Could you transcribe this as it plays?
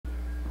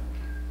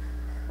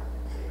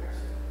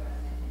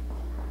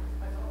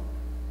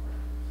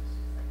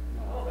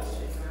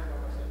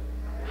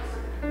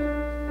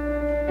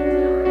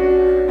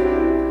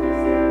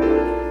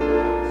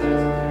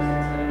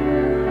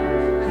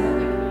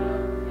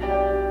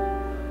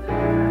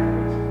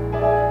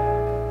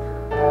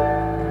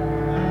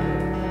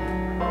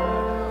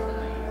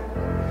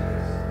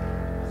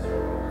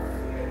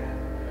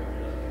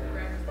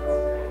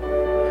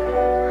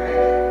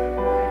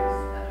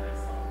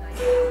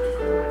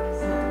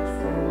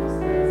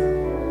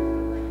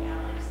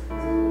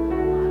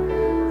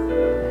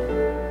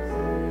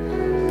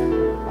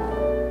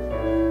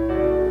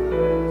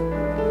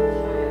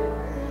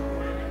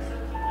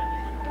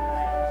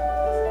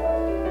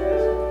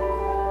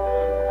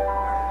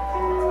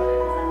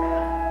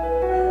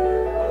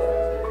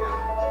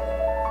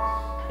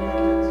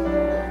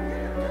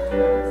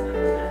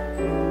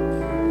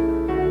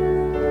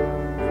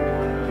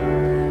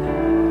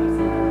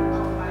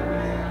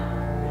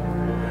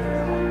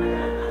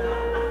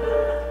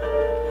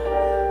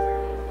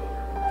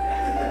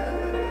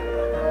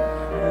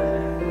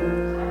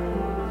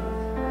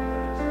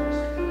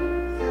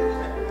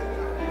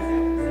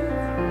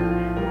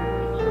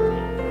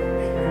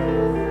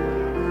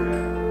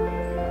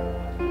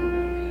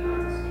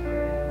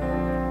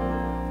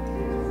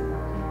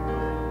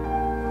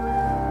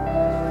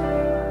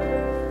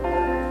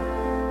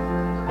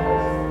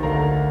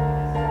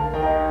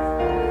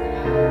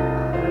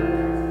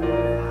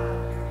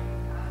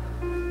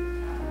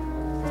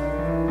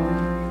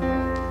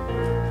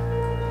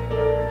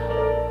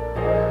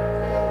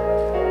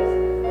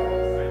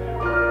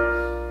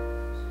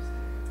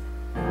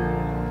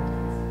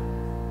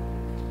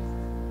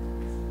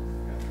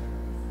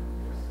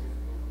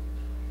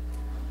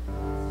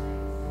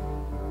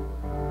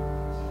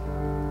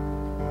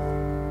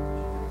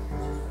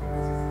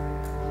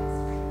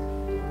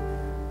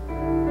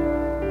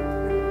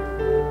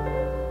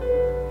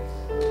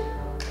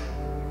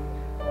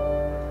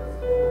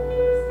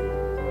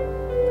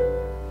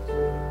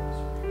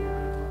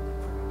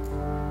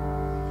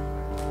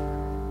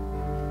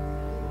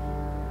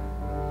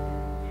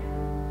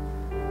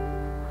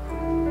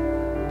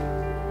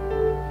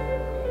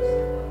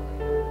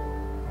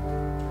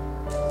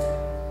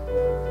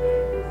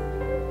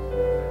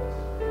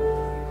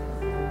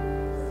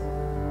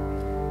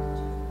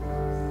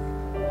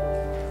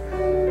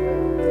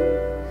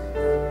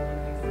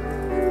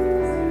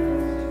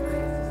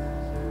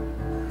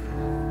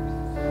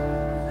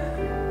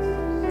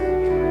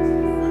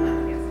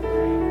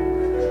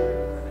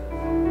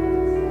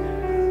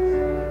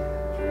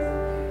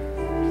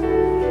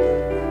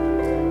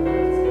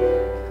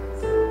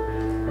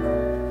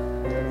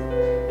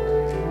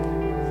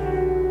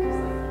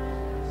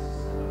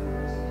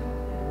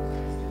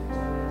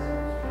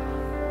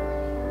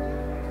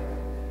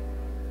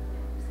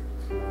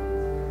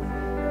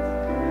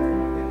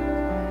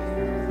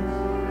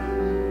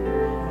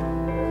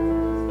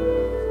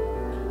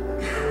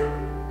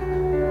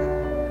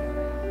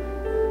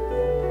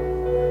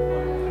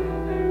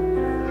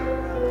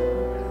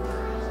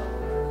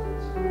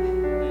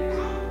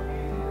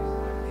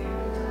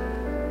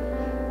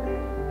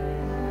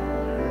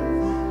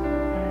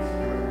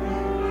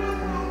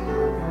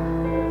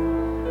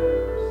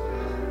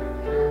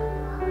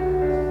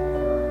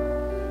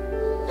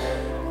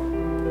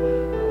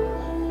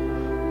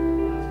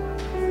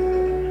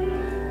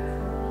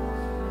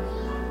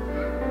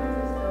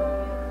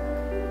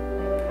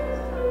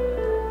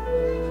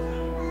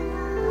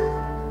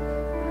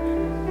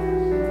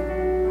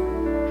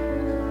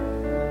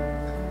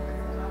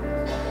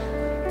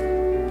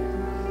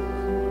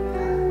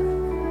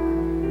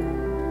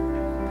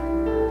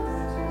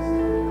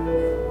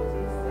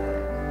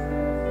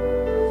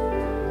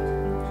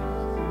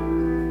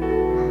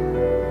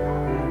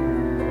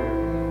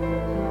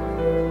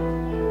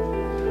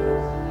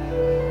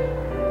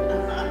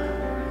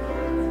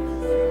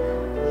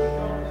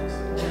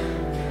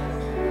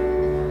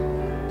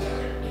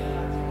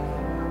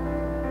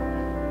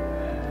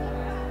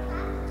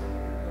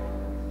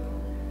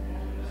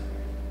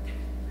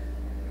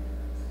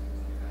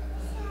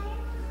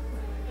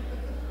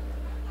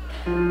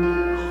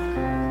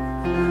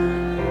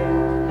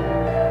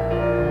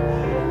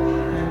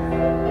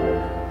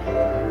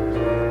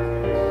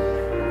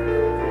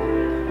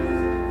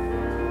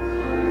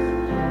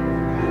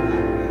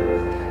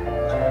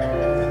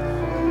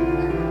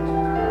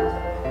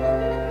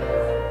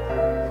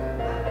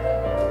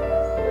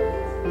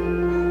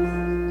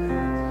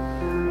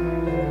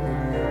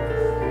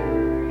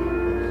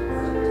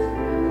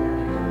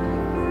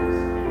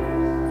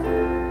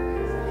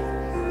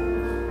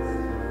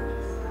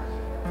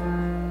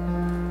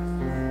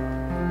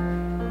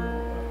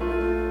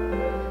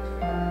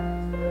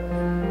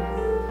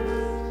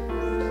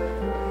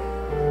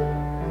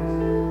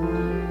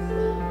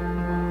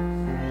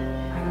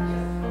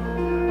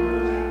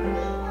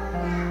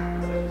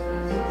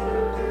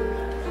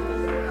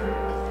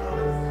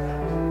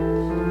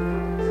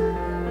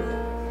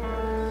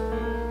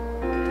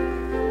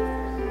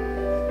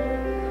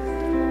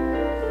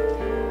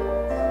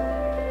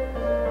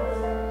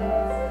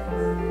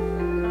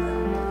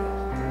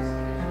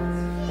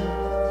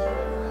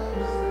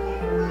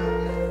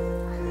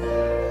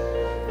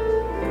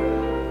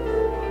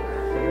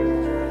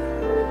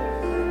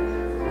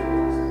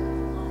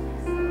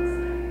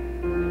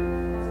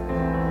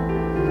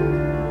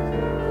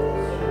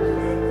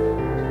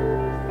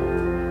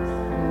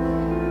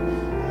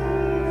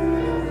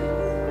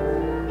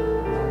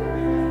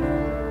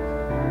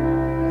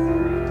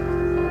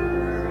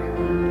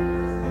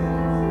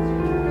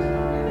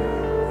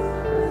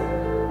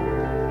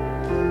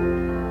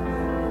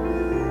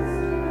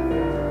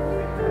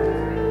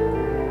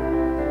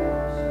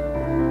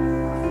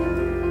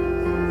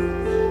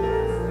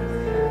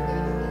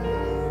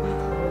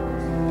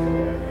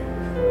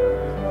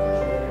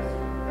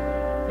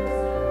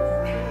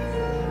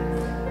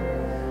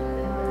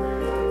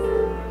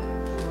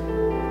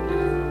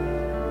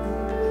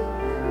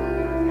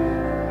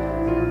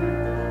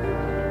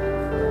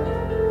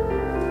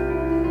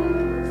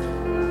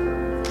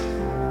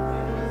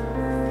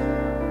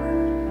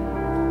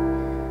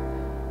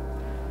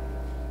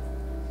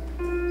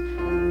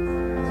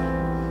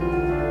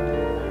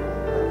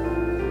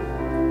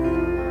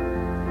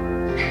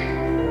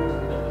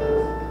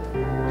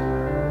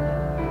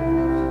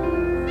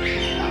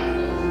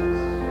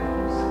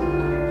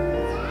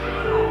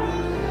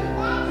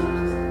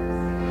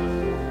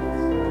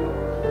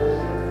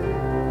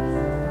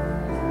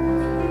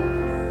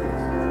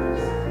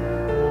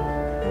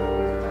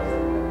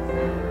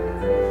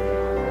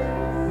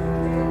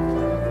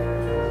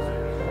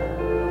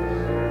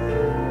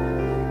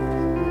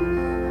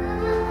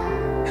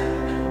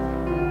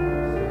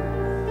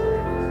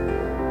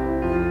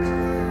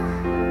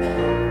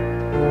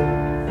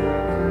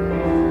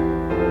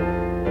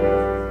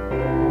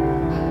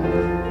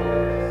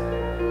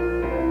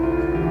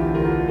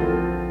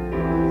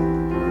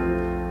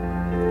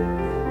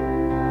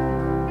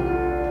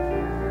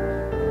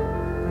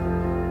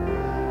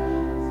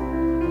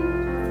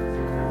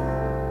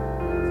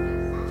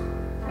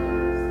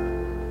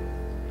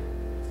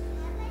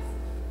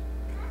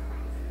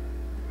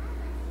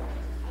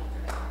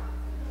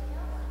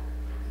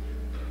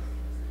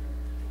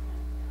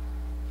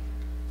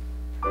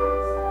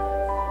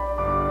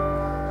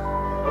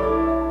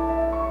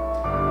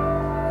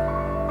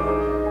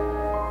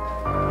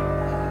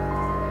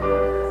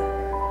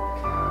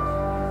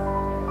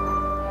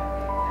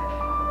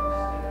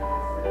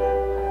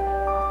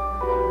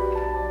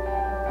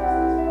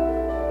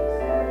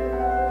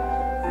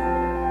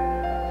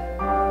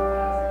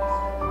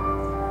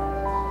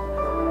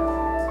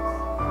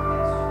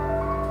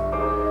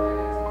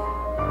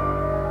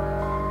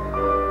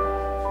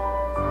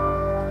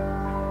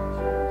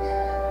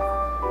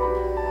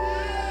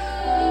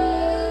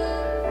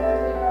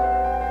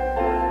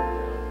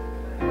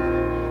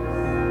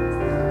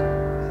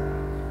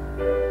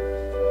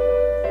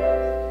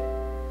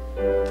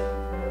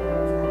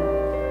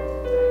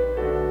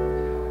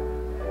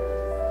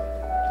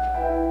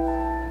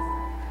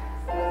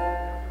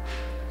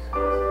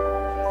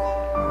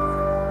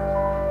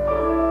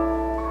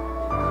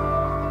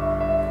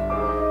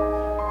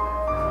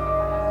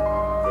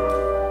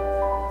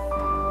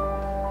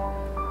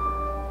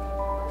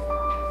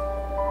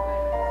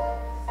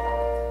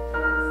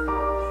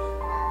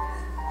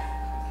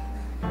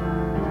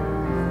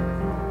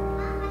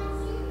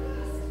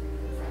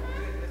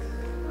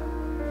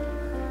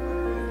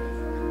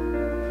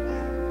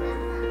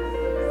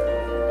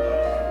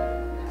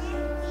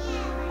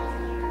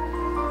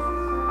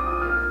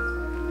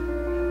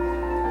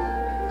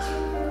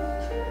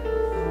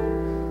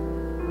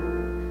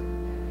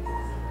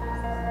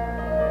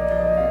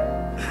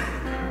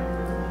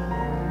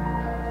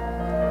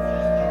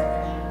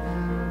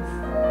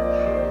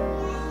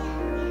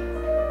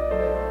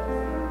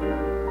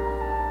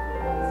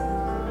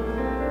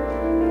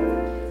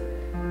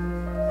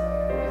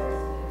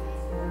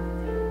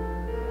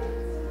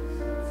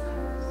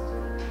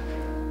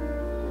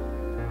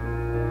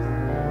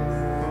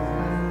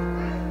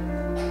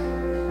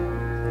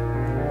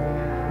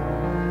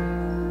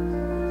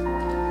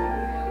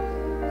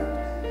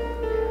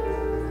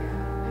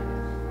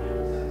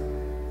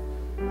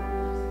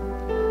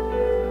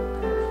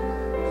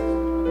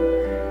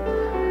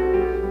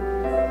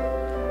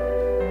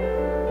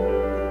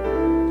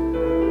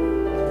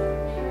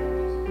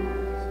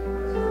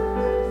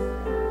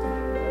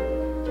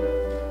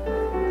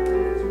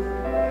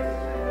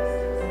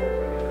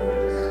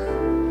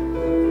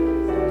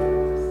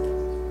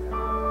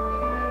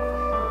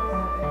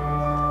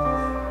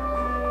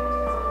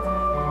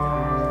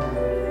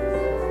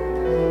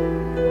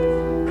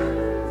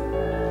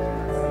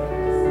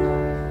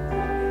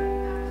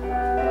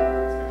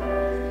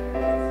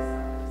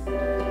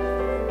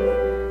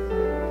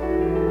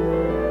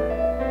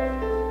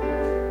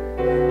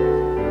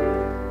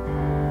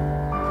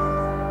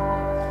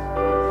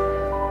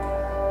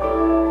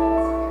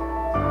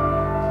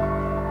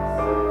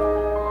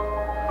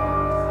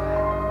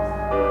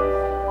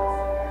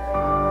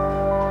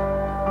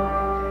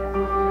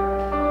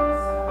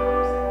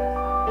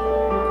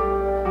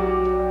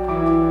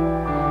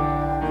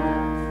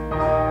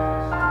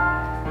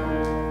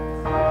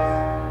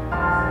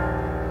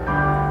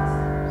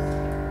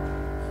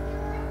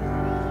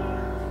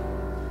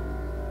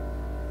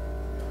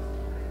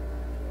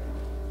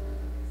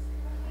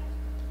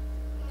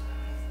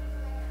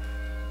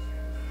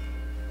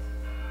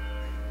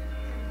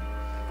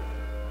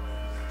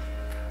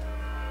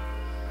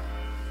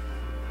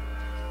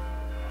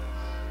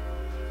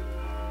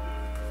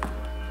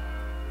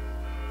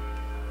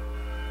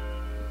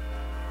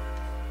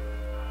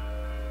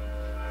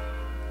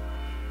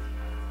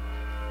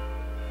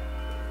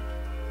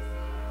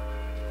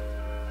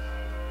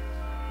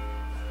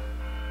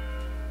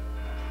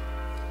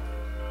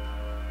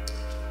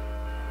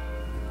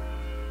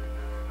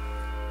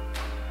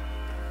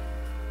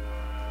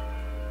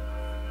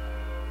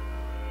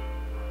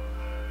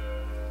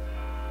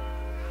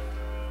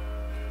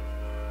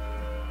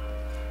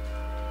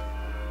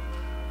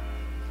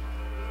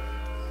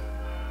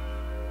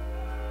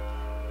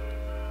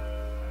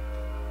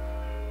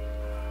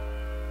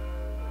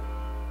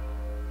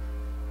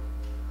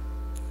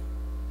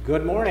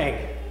Good morning.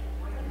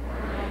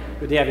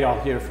 Good to have you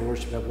all here for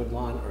worship at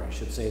Woodlawn, or I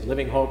should say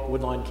Living Hope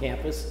Woodlawn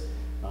campus.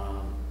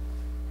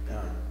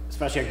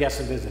 Especially our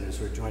guests and visitors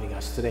who are joining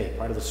us today.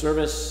 Part of the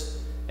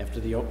service after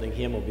the opening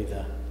hymn will be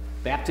the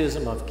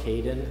baptism of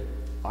Caden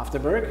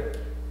Oftenberg,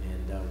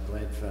 and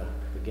glad for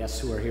the guests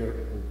who are here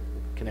in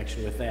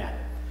connection with that.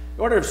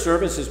 The order of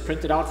service is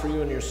printed out for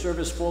you in your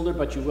service folder,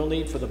 but you will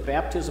need for the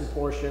baptism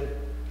portion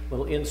a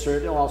little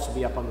insert. It'll also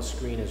be up on the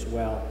screen as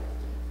well.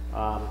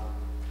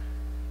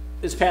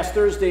 This past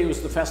Thursday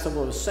was the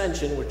Festival of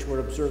Ascension, which we're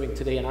observing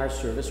today in our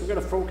service. We're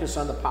going to focus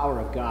on the power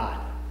of God,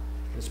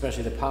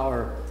 especially the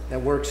power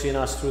that works in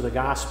us through the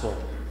gospel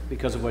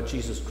because of what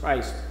Jesus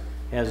Christ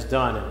has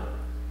done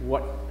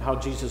and how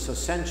Jesus'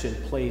 ascension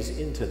plays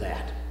into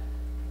that.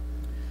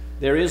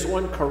 There is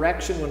one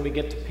correction when we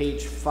get to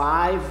page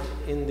 5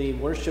 in the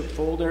worship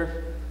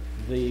folder.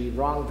 The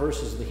wrong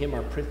verses of the hymn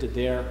are printed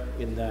there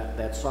in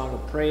that song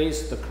of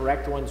praise. The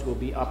correct ones will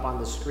be up on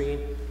the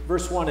screen.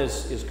 Verse 1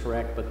 is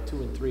correct, but 2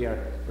 and 3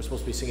 we're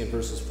supposed to be singing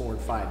verses 4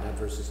 and 5, not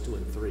verses 2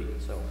 and 3.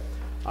 So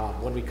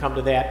when we come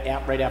to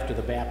that, right after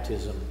the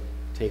baptism,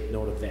 take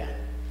note of that.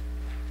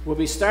 We'll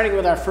be starting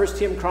with our first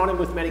hymn, Crowning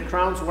with Many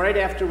Crowns, right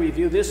after we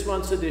review this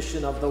month's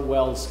edition of the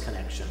Wells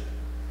Connection.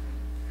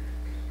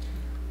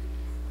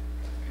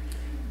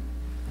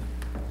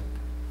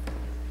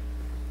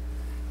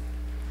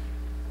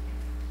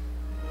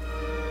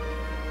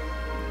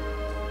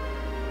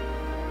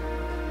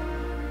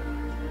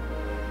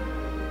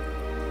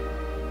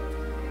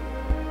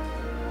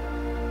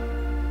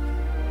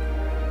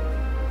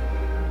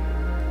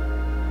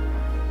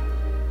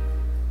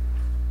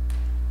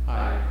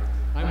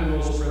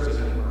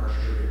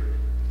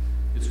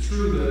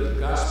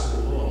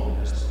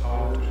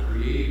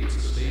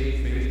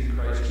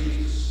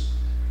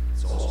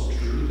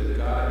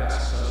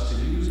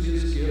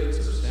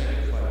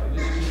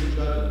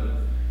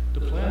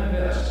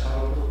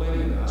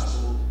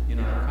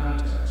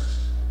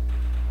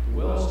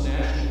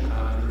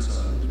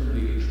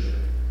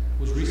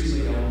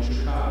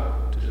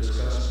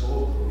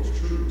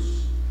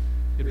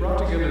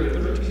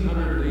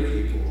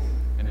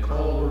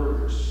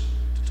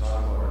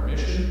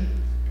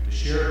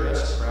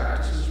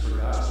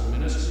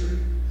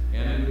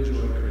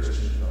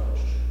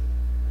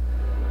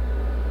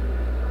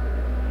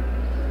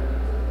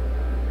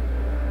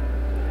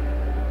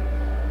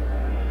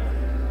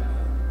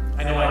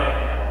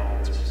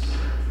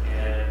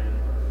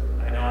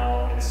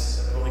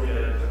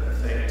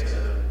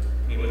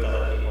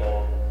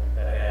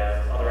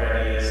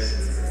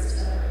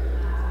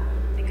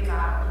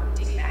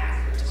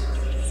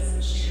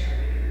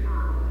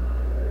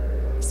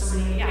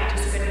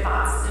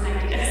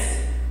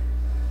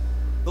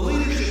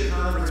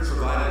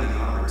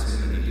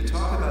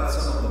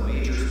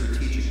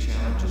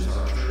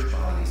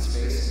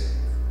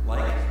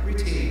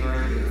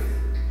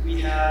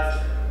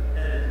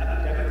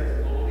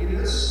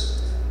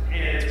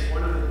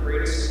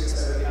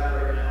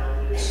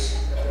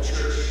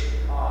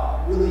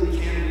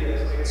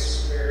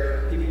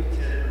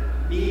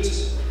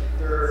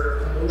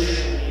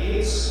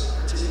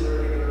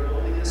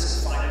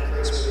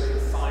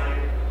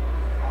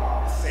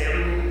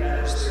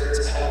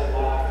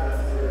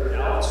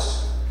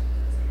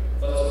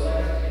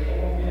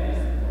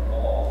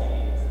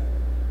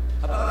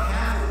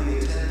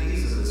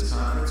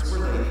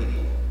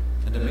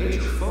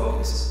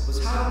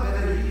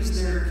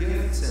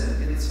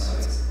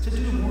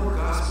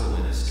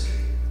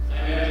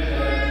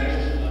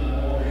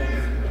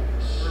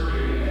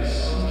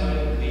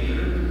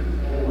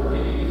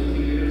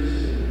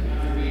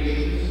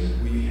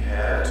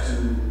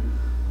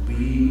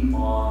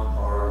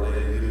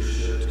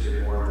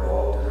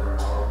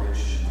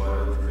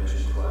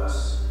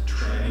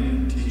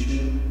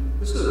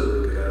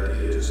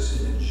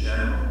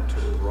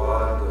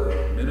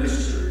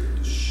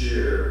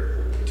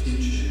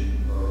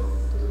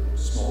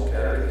 Small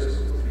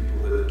catechism for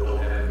people that don't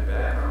have any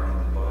background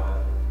in the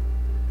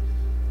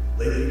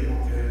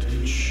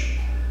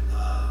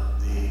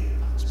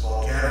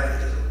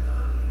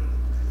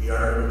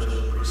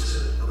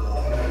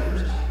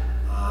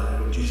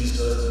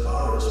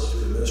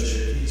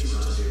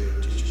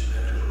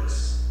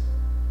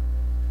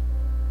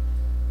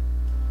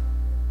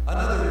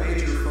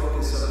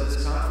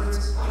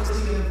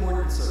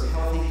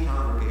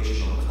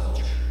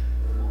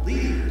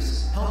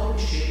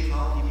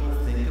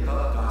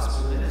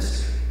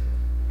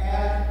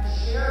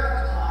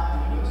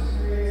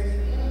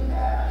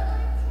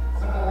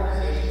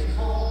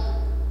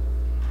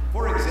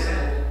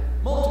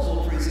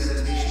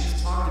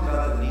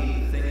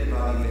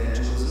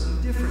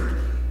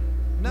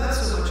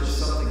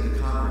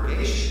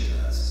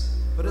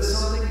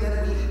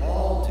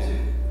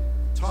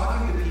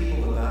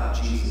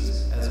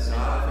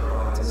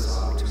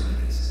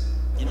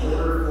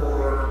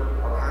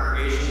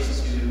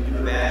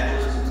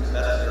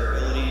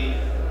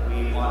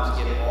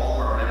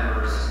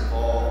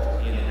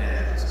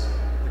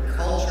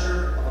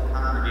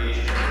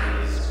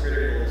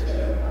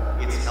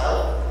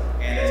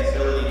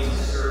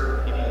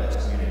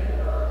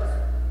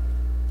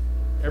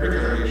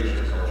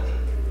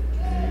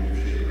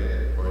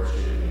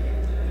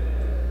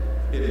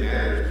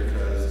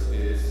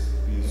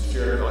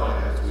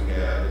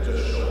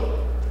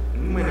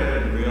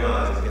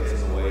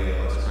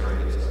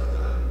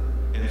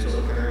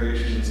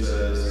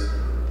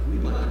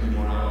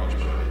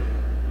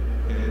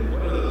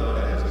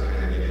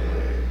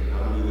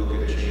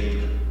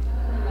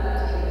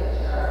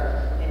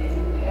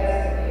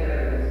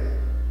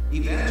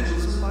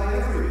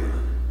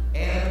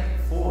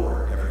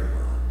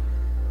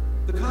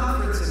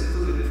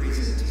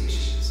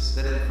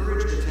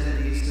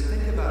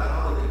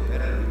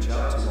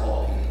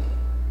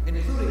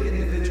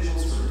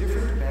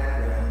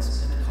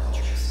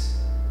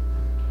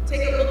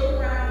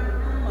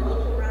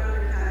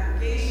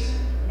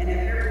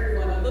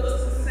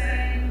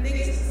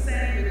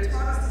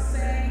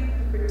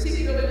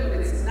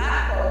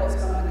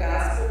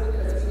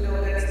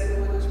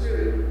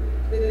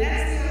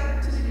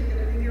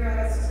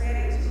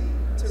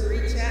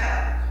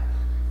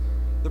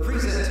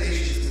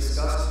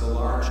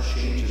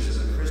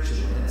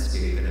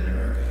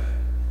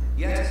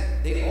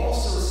they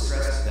also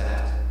stressed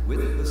that,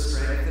 with the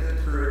strength and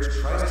courage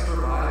Christ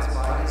provides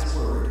by his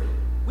word,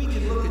 we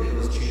can look at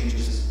those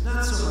changes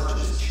not so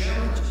much as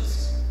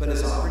challenges, but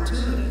as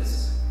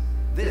opportunities.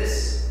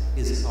 This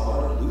is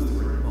our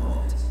Lutheran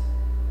moment.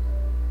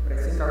 What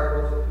I think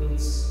our world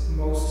needs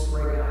most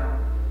right now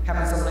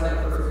happens to line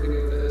up perfectly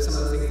with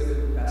some of the things that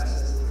we do best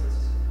as Lutherans.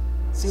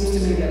 It seems to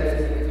me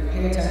that if you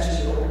pay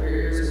attention, you open your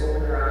ears, you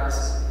open your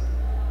eyes,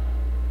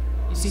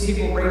 you see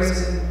people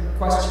raising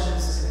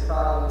questions and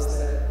problems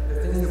that the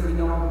things that we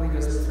don't believe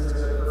as Lutherans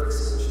are the perfect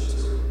solution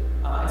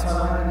to. And so I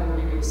want people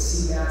to be able to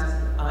see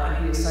that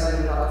and be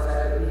excited about the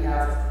fact that we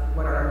have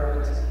what our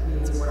moment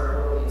means and what our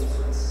world needs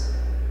from us.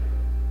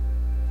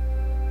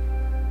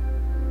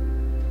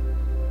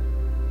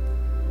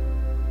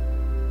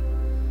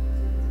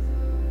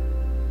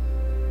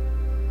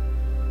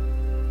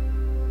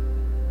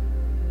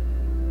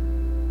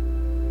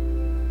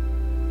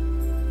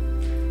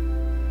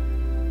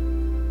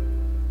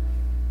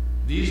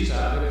 These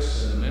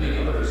topics and many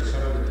others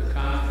covered at the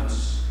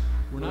conference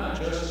were not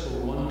just for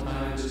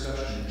one-time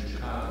discussion in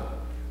Chicago.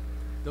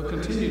 They'll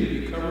continue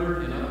to be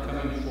covered in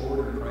upcoming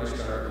Forward in Christ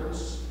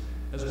articles,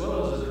 as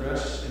well as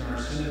addressed in our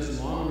Synod's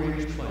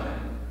long-range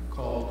plan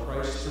called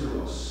Christ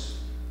Through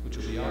Us, which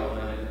will be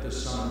outlined at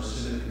this summer's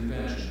Synod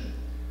Convention.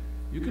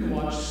 You can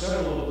watch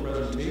several of the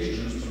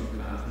presentations from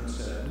the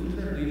conference at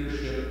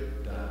lutheranleadership.com.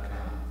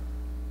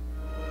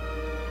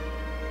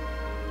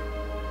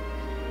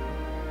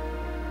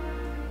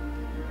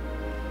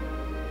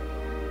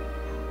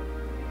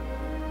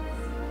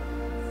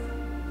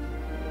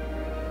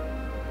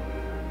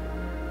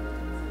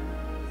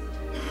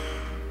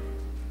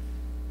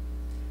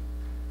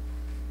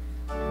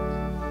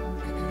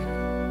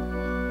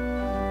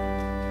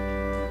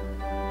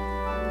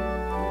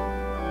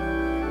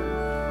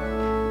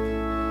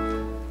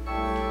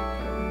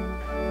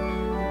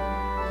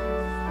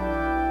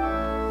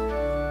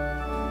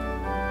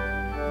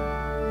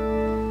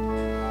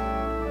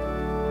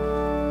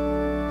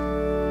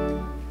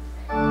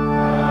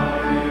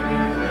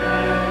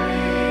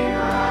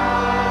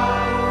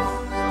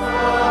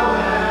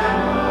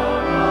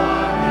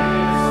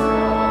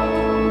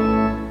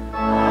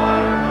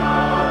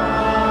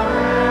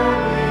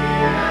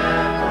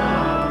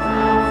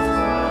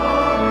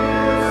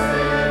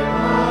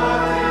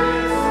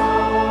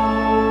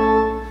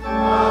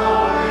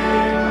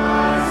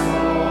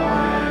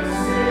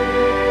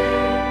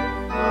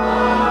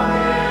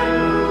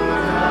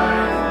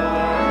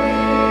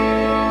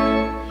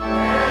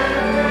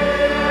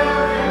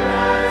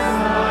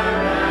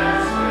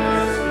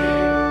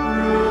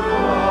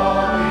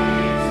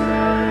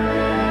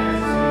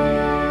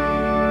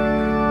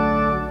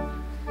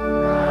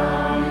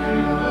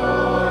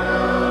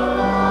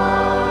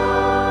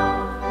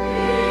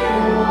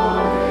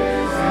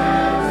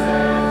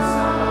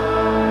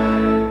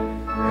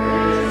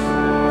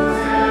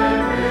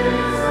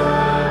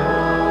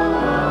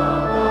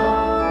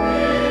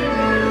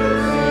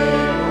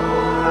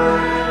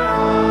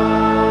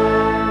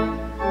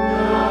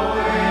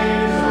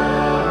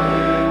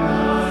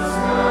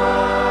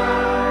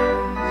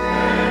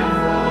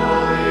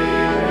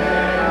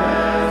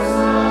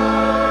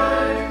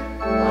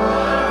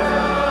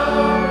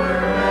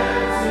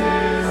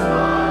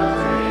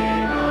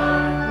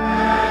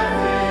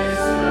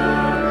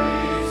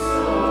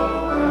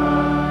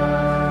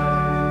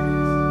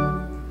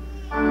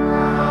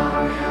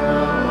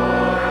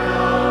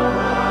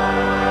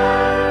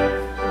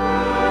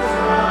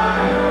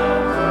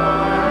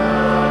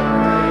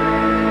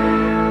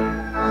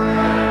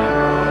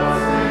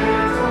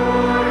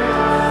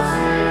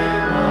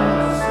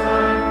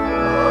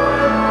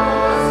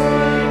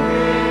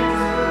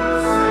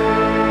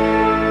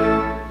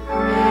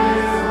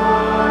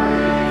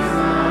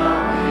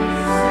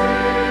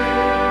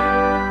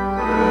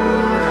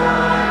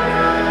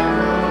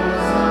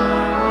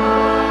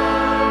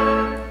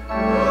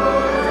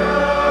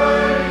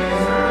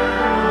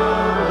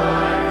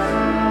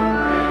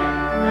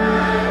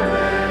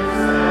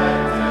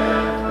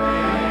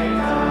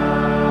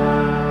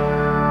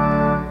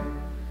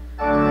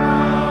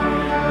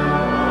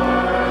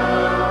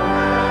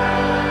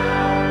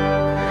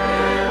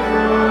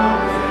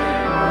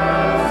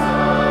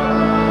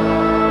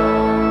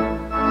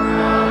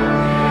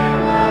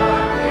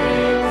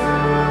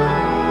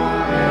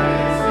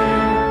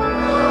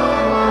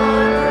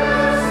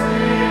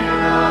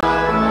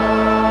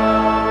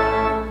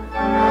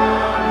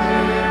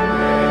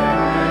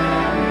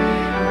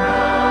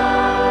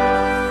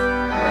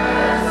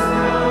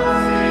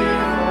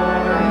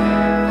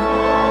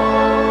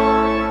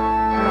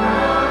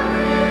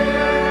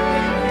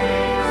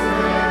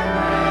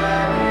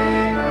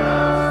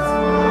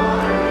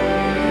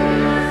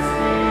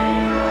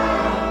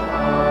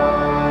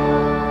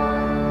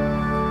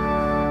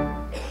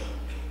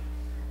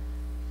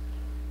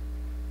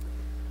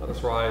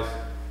 us rise.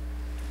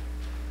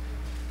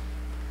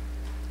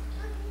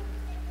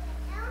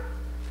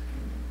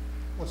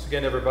 Once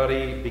again,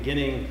 everybody,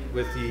 beginning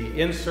with the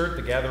insert,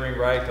 the gathering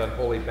rite on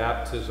holy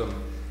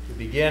baptism,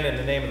 We begin in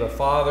the name of the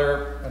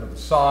Father, and of the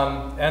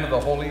Son, and of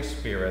the Holy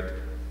Spirit.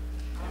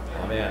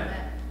 Amen.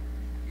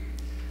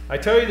 I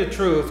tell you the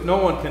truth, no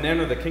one can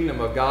enter the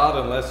kingdom of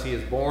God unless he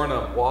is born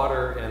of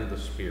water and the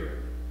Spirit.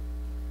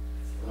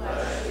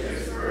 Flesh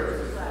gives birth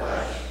to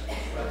flesh,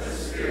 but the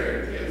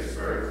Spirit gives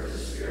birth to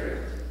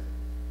spirit.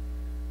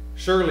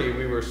 Surely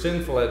we were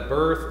sinful at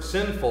birth,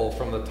 sinful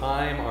from the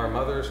time our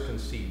mothers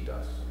conceived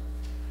us.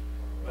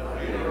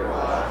 But we were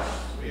washed,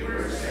 we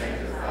were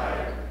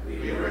sanctified,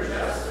 we were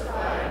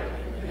justified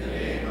in the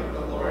name of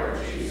the Lord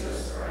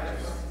Jesus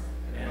Christ,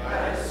 and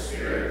by the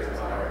Spirit of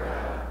our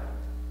God.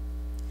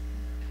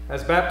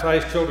 As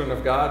baptized children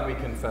of God, we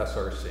confess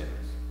our sins.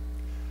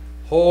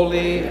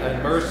 Holy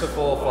and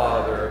merciful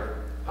Father,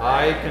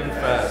 I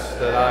confess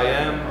that I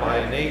am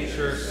by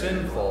nature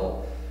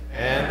sinful,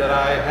 and that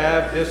I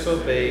have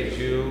disobeyed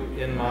you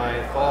in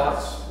my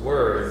thoughts,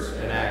 words,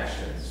 and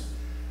actions.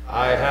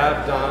 I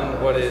have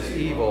done what is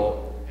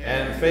evil,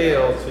 and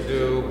failed to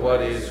do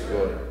what is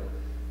good.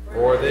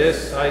 For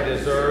this I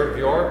deserve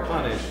your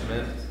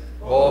punishment,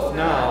 both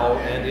now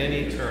and in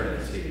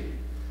eternity.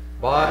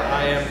 But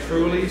I am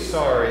truly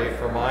sorry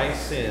for my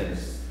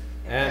sins,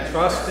 and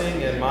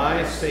trusting in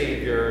my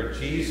Savior,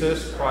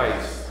 Jesus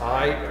Christ,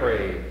 I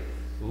pray,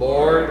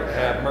 Lord,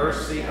 have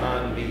mercy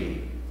on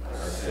me, a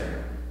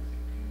sinner.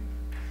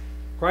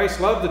 Christ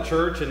loved the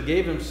church and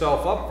gave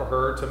himself up for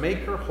her to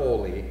make her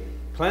holy,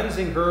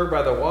 cleansing her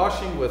by the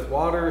washing with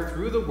water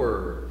through the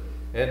word,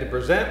 and to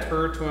present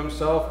her to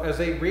himself as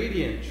a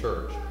radiant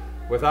church,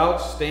 without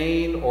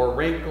stain or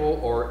wrinkle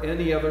or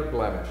any other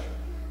blemish,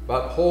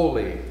 but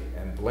holy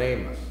and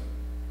blameless.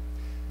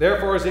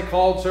 Therefore, as a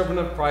called servant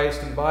of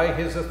Christ, and by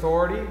his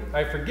authority,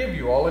 I forgive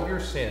you all of your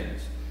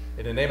sins.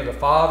 In the name of the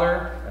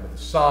Father, and of the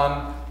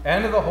Son,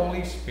 and of the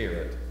Holy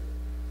Spirit.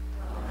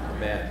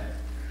 Amen.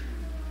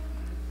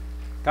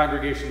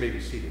 Congregation may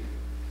be seated.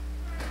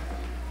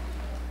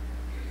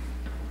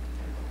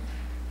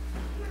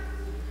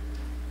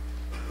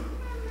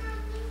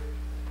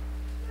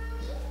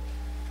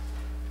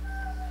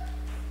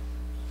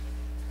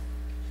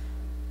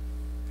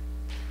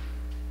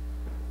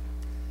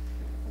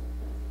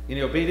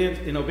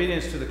 In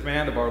obedience to the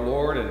command of our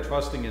Lord and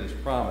trusting in his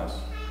promise,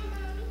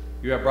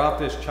 you have brought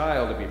this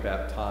child to be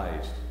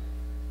baptized.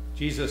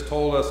 Jesus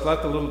told us,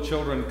 "Let the little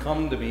children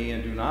come to me,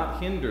 and do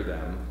not hinder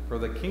them, for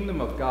the kingdom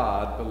of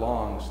God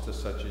belongs to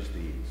such as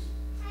these."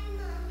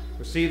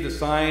 Receive the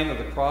sign of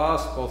the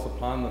cross both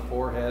upon the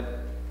forehead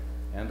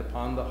and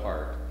upon the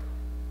heart,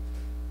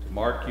 to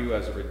mark you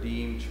as a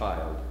redeemed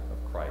child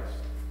of Christ.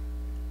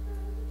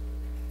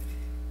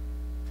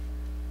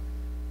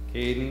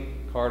 Caden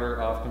Carter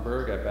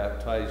Offenberg, I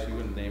baptize you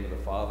in the name of the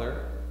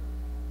Father,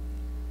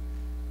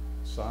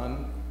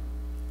 Son,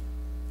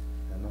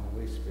 and the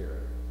Holy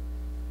Spirit.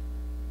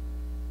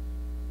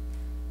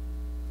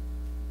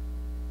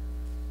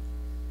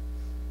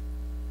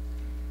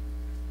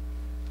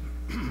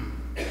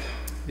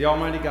 The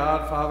Almighty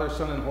God, Father,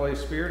 Son, and Holy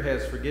Spirit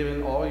has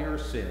forgiven all your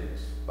sins.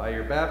 By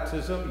your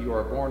baptism, you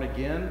are born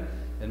again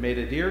and made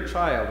a dear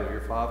child of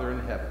your Father in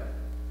heaven.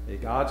 May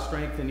God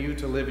strengthen you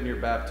to live in your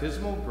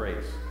baptismal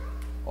grace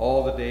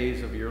all the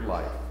days of your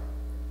life.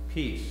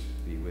 Peace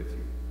be with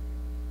you.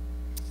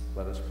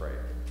 Let us pray.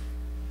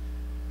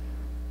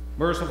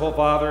 Merciful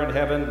Father in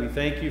heaven, we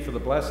thank you for the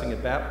blessing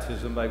of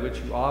baptism by which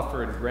you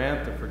offer and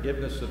grant the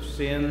forgiveness of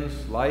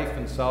sins, life,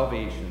 and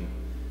salvation.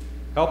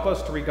 Help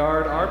us to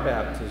regard our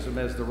baptism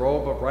as the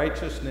robe of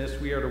righteousness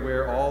we are to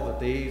wear all the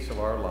days of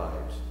our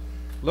lives.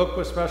 Look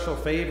with special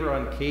favor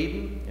on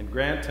Caden and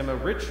grant him a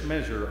rich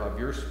measure of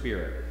your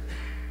Spirit,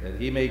 that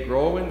he may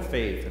grow in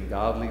faith and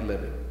godly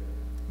living.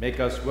 Make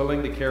us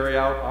willing to carry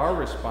out our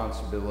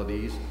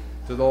responsibilities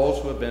to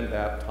those who have been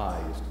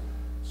baptized,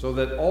 so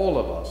that all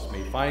of us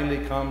may finally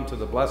come to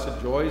the blessed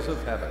joys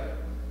of heaven.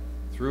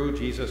 Through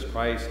Jesus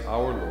Christ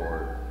our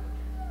Lord.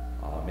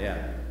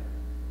 Amen.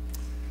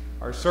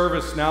 Our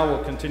service now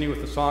will continue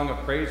with the song of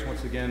praise,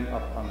 once again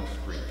up on the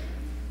screen.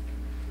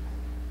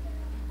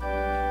 Glory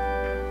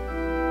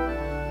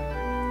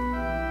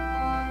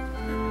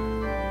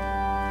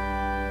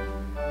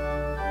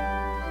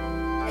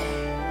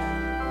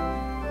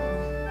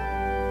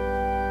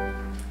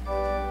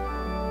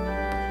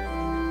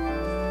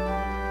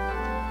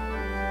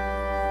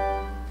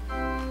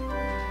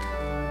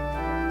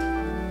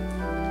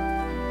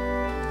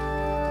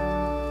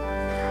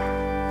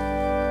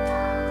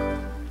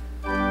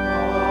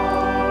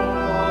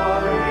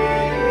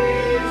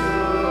to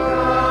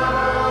God.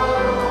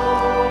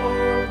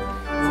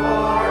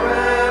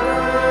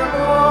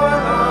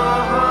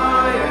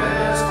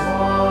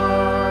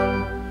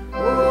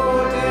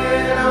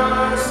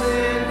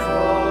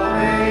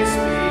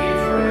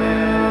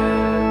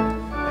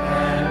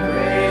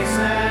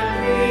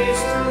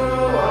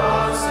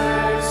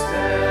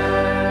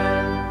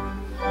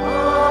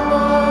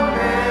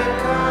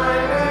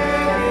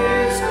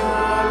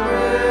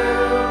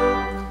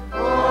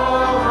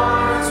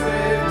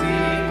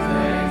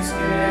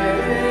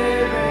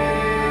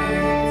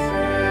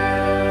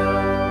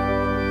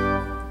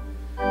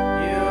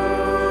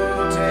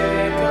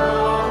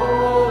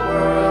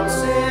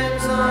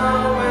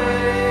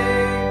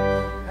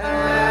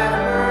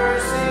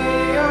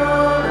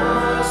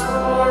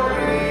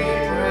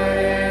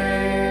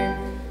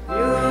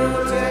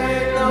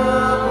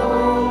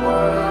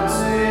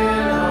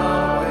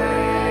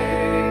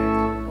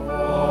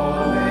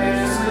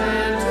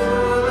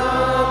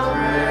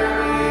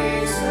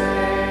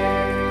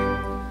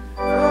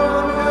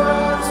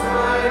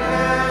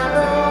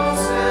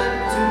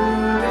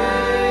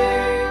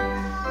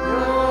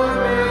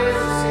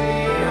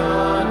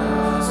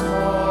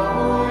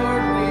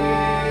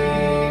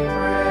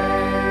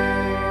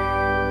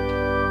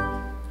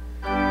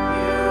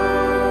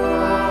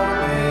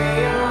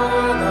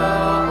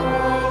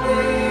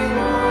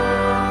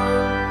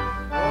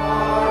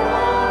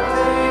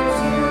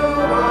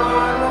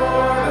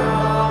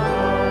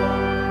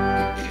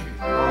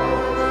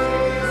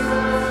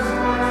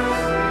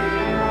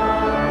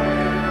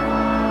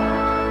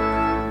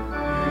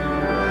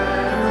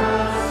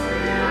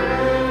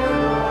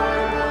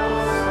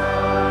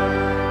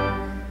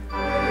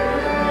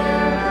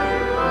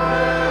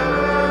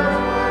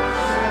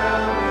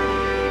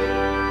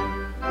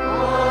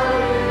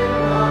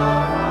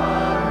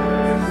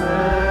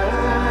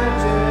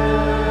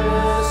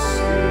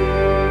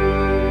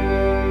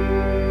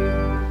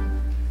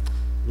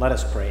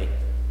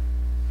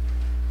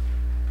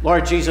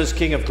 Lord Jesus,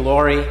 King of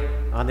glory,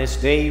 on this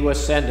day you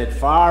ascended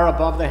far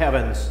above the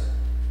heavens,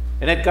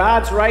 and at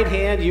God's right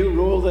hand you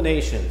rule the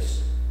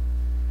nations.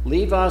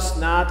 Leave us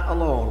not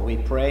alone, we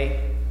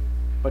pray,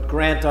 but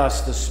grant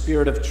us the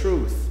Spirit of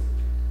truth,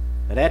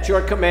 that at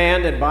your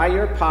command and by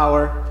your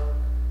power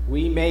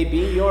we may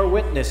be your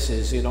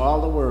witnesses in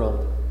all the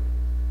world.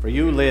 For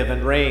you live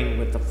and reign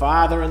with the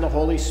Father and the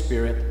Holy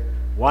Spirit,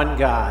 one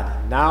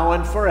God, now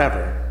and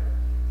forever.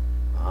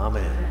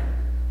 Amen.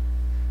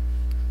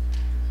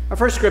 Our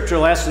first scripture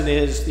lesson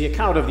is the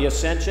account of the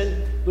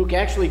ascension. Luke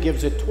actually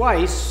gives it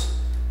twice,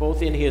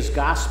 both in his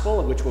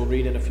gospel, which we'll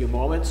read in a few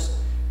moments,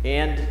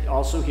 and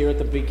also here at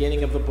the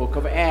beginning of the book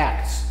of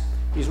Acts.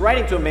 He's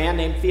writing to a man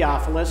named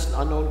Theophilus,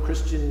 an unknown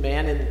Christian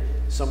man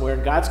somewhere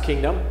in God's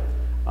kingdom.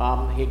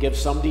 He gives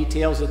some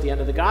details at the end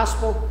of the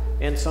gospel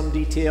and some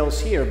details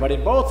here. But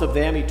in both of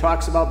them, he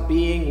talks about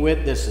being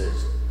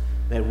witnesses,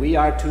 that we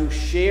are to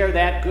share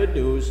that good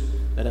news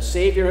that a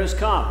Savior has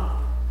come,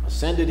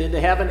 ascended into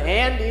heaven,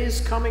 and is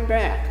coming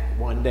back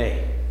one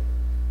day.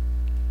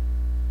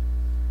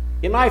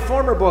 In my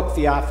former book,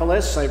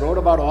 Theophilus, I wrote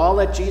about all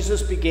that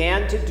Jesus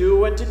began to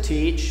do and to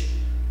teach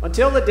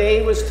until the day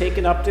he was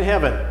taken up to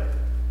heaven,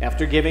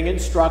 after giving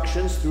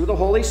instructions through the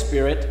Holy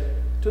Spirit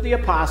to the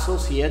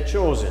apostles he had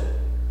chosen.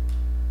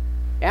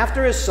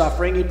 After his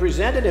suffering, he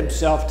presented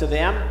himself to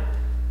them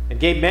and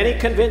gave many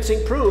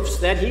convincing proofs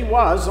that he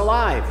was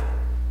alive.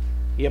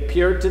 He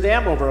appeared to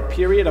them over a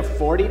period of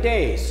 40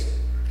 days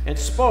and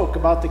spoke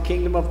about the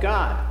kingdom of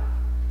God.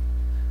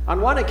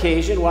 On one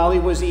occasion, while he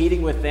was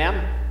eating with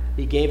them,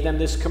 he gave them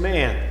this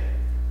command: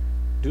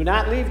 "Do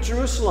not leave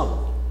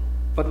Jerusalem,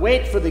 but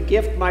wait for the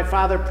gift my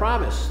Father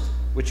promised,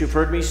 which you've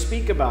heard me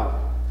speak about.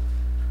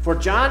 For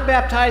John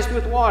baptized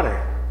with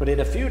water, but in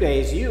a few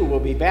days you will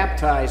be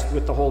baptized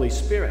with the Holy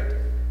Spirit."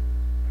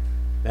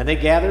 Then they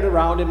gathered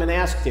around him and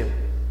asked him,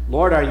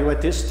 "Lord, are you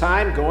at this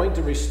time going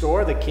to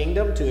restore the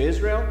kingdom to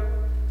Israel?"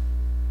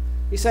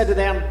 He said to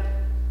them,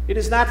 "It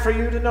is not for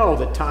you to know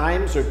the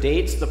times or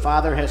dates the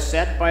Father has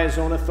set by his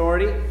own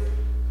authority,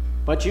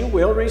 but you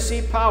will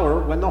receive power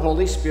when the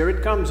Holy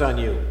Spirit comes on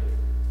you,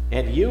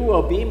 and you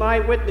will be my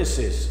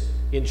witnesses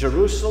in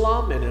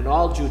Jerusalem and in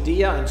all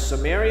Judea and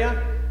Samaria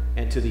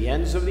and to the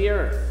ends of the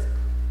earth."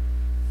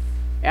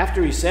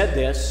 After he said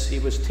this, he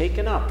was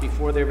taken up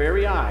before their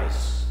very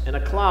eyes, and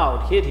a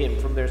cloud hid him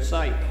from their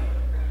sight.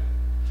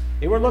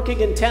 They were looking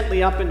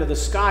intently up into the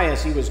sky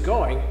as he was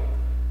going,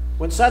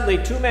 when suddenly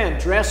 2 men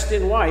dressed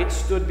in white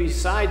stood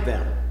beside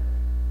them.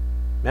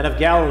 "Men of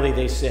Galilee,"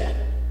 they said,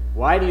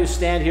 "why do you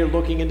stand here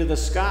looking into the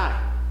sky?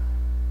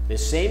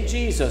 This same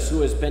Jesus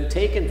who has been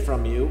taken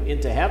from you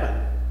into heaven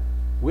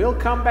will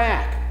come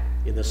back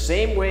in the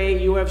same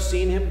way you have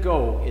seen him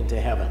go into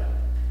heaven."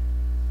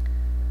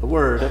 The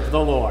word of the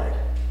Lord.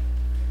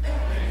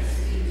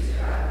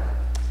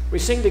 We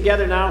sing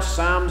together now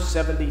Psalm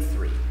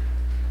 73.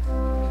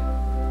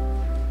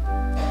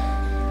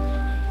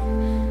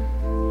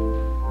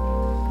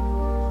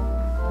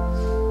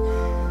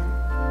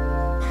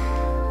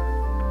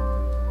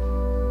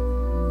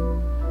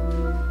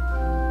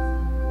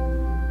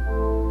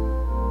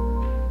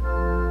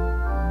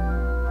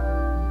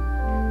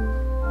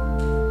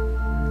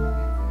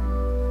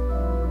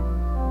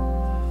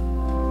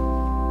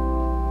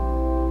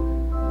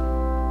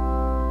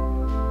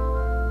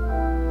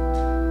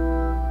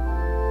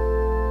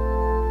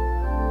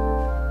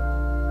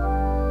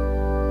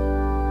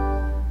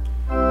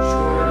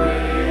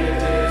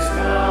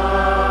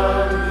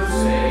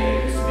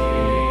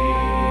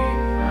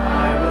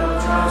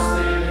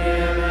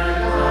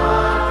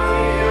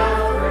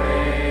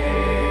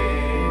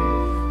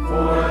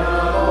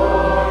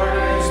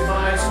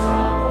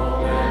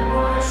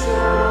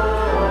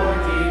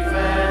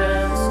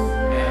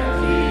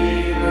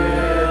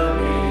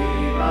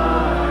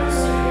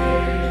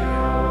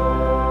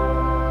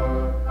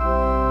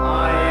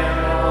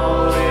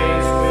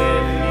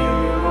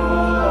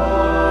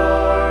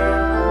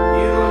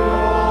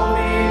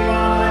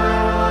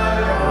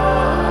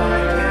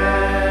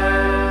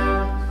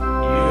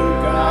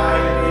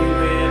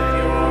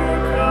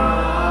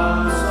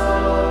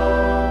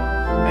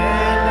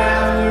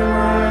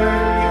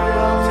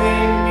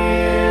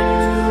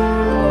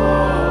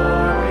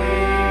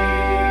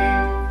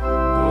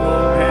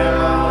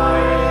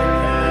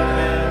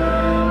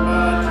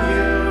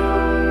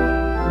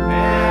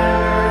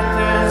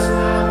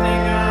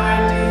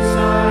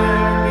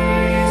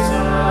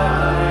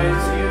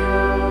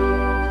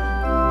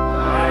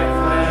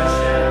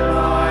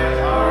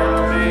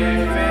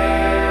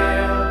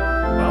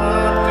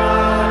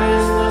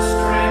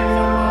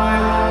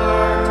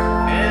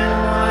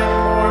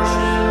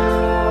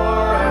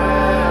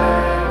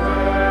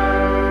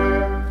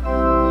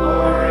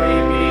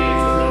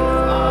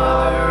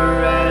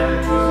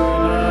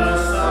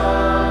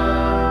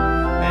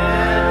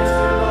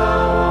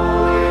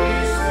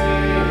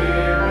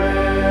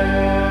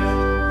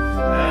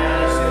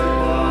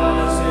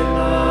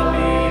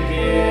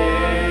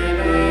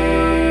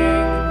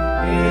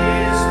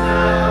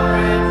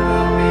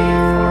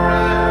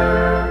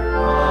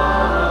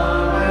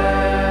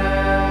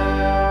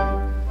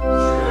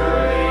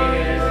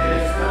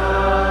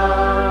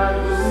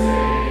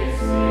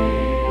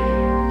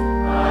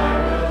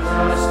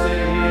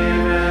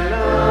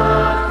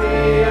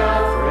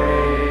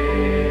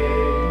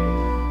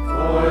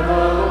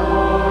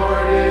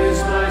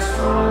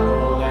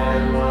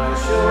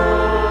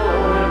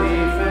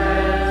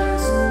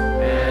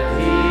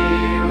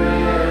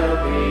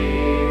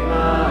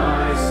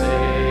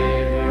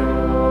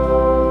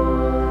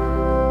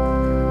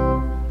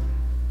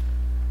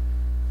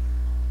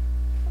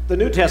 The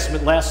New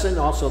Testament lesson,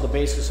 also the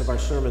basis of our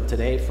sermon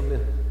today, from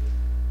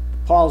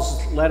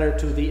Paul's letter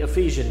to the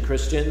Ephesian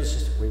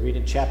Christians. We read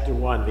in chapter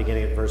 1,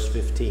 beginning at verse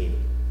 15.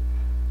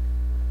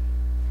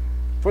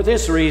 For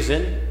this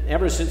reason,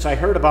 ever since I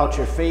heard about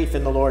your faith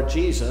in the Lord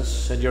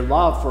Jesus and your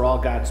love for all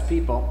God's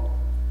people,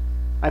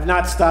 I've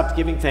not stopped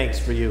giving thanks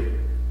for you,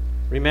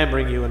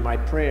 remembering you in my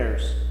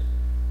prayers.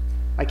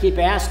 I keep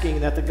asking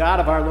that the God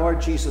of our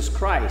Lord Jesus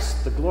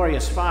Christ, the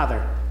glorious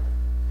Father,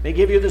 may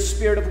give you the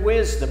spirit of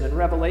wisdom and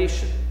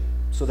revelation,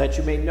 so that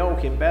you may know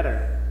him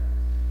better.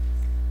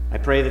 I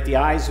pray that the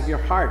eyes of your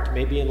heart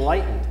may be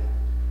enlightened,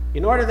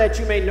 in order that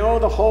you may know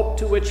the hope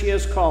to which he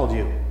has called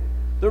you,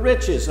 the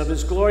riches of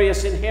his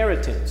glorious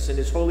inheritance in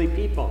his holy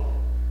people,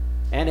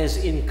 and his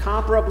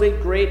incomparably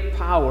great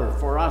power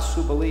for us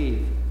who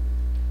believe.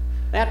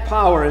 That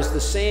power is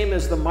the same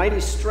as the mighty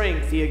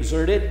strength he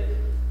exerted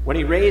when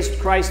he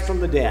raised Christ from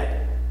the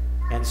dead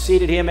and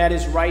seated him at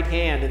his right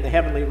hand in the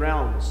heavenly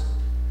realms,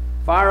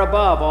 far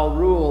above all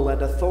rule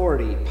and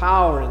authority,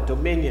 power and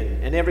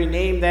dominion, and every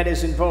name that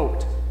is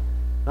invoked,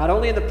 not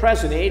only in the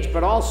present age,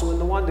 but also in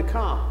the one to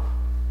come.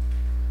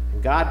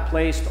 And God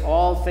placed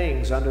all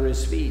things under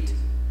his feet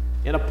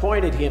and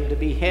appointed him to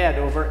be head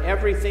over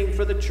everything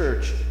for the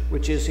church,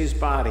 which is his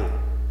body,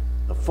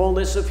 the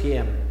fullness of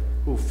him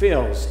who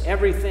fills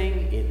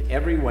everything in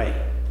every way.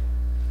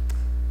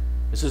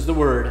 This is the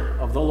word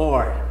of the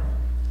Lord.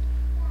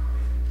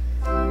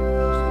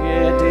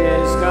 It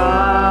is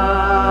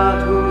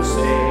God who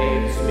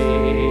saves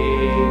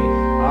me.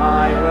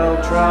 I will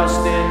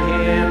trust in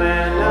him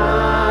and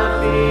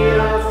not be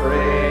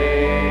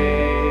afraid.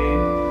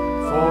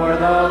 For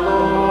the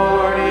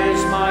Lord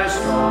is my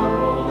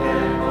stronghold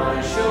and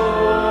my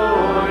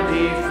sure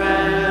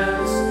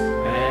defense,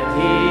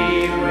 and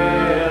he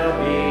will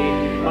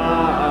be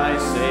my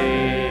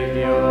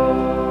Savior.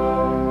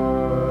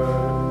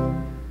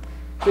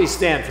 Please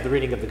stand for the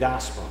reading of the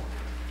gospel.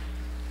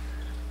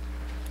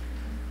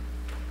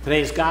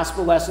 Today's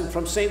gospel lesson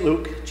from St.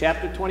 Luke,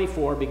 chapter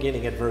 24,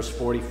 beginning at verse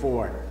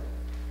 44.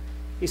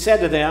 He said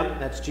to them,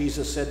 that's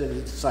Jesus said to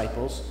the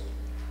disciples,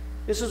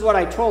 "This is what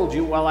I told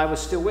you while I was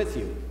still with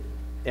you.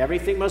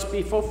 Everything must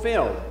be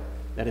fulfilled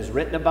that is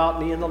written about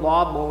me in the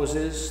law of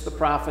Moses, the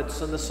prophets,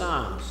 and the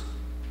Psalms."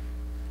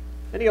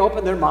 Then he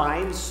opened their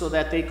minds so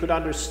that they could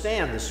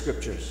understand the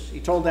scriptures. He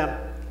told them,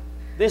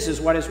 "This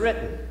is what is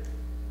written.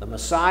 The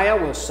Messiah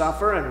will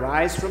suffer and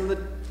rise from the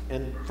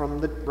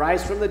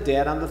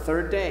dead on the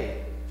third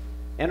day.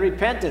 And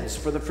repentance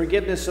for the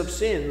forgiveness of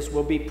sins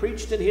will be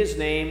preached in his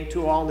name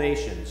to all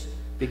nations,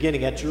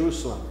 beginning at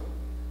Jerusalem.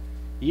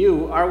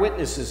 You are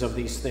witnesses of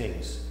these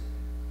things.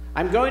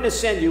 I'm going to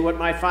send you what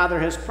my Father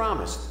has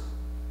promised,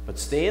 but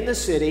stay in the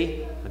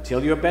city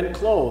until you have been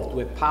clothed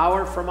with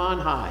power from on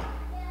high."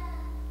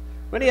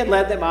 When he had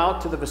led them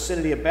out to the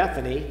vicinity of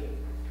Bethany,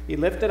 he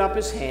lifted up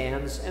his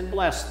hands and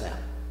blessed them.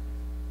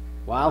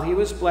 While he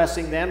was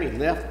blessing them, he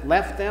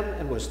left them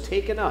and was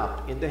taken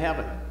up into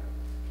heaven.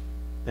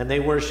 Then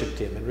they worshipped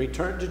him and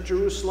returned to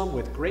Jerusalem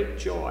with great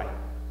joy.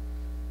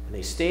 And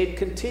they stayed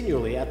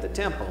continually at the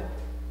temple,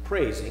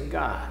 praising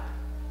God.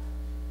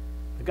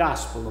 The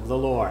gospel of the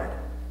Lord.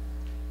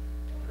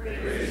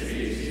 Praise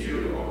be to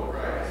you, O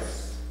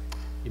Christ.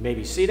 You may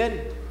be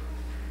seated.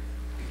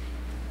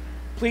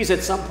 Please,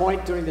 at some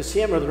point during this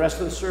hymn or the rest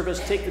of the service,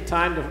 take the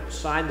time to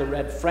sign the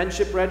red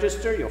friendship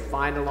register you'll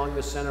find along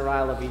the center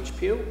aisle of each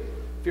pew.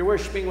 If you're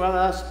worshiping with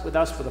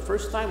us for the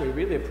first time, we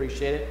really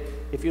appreciate it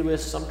if you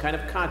list some kind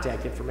of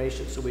contact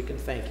information so we can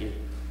thank you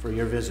for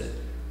your visit.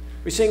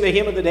 We sing the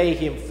hymn of the day,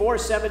 hymn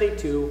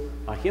 472,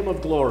 a hymn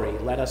of glory.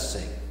 Let us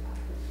sing.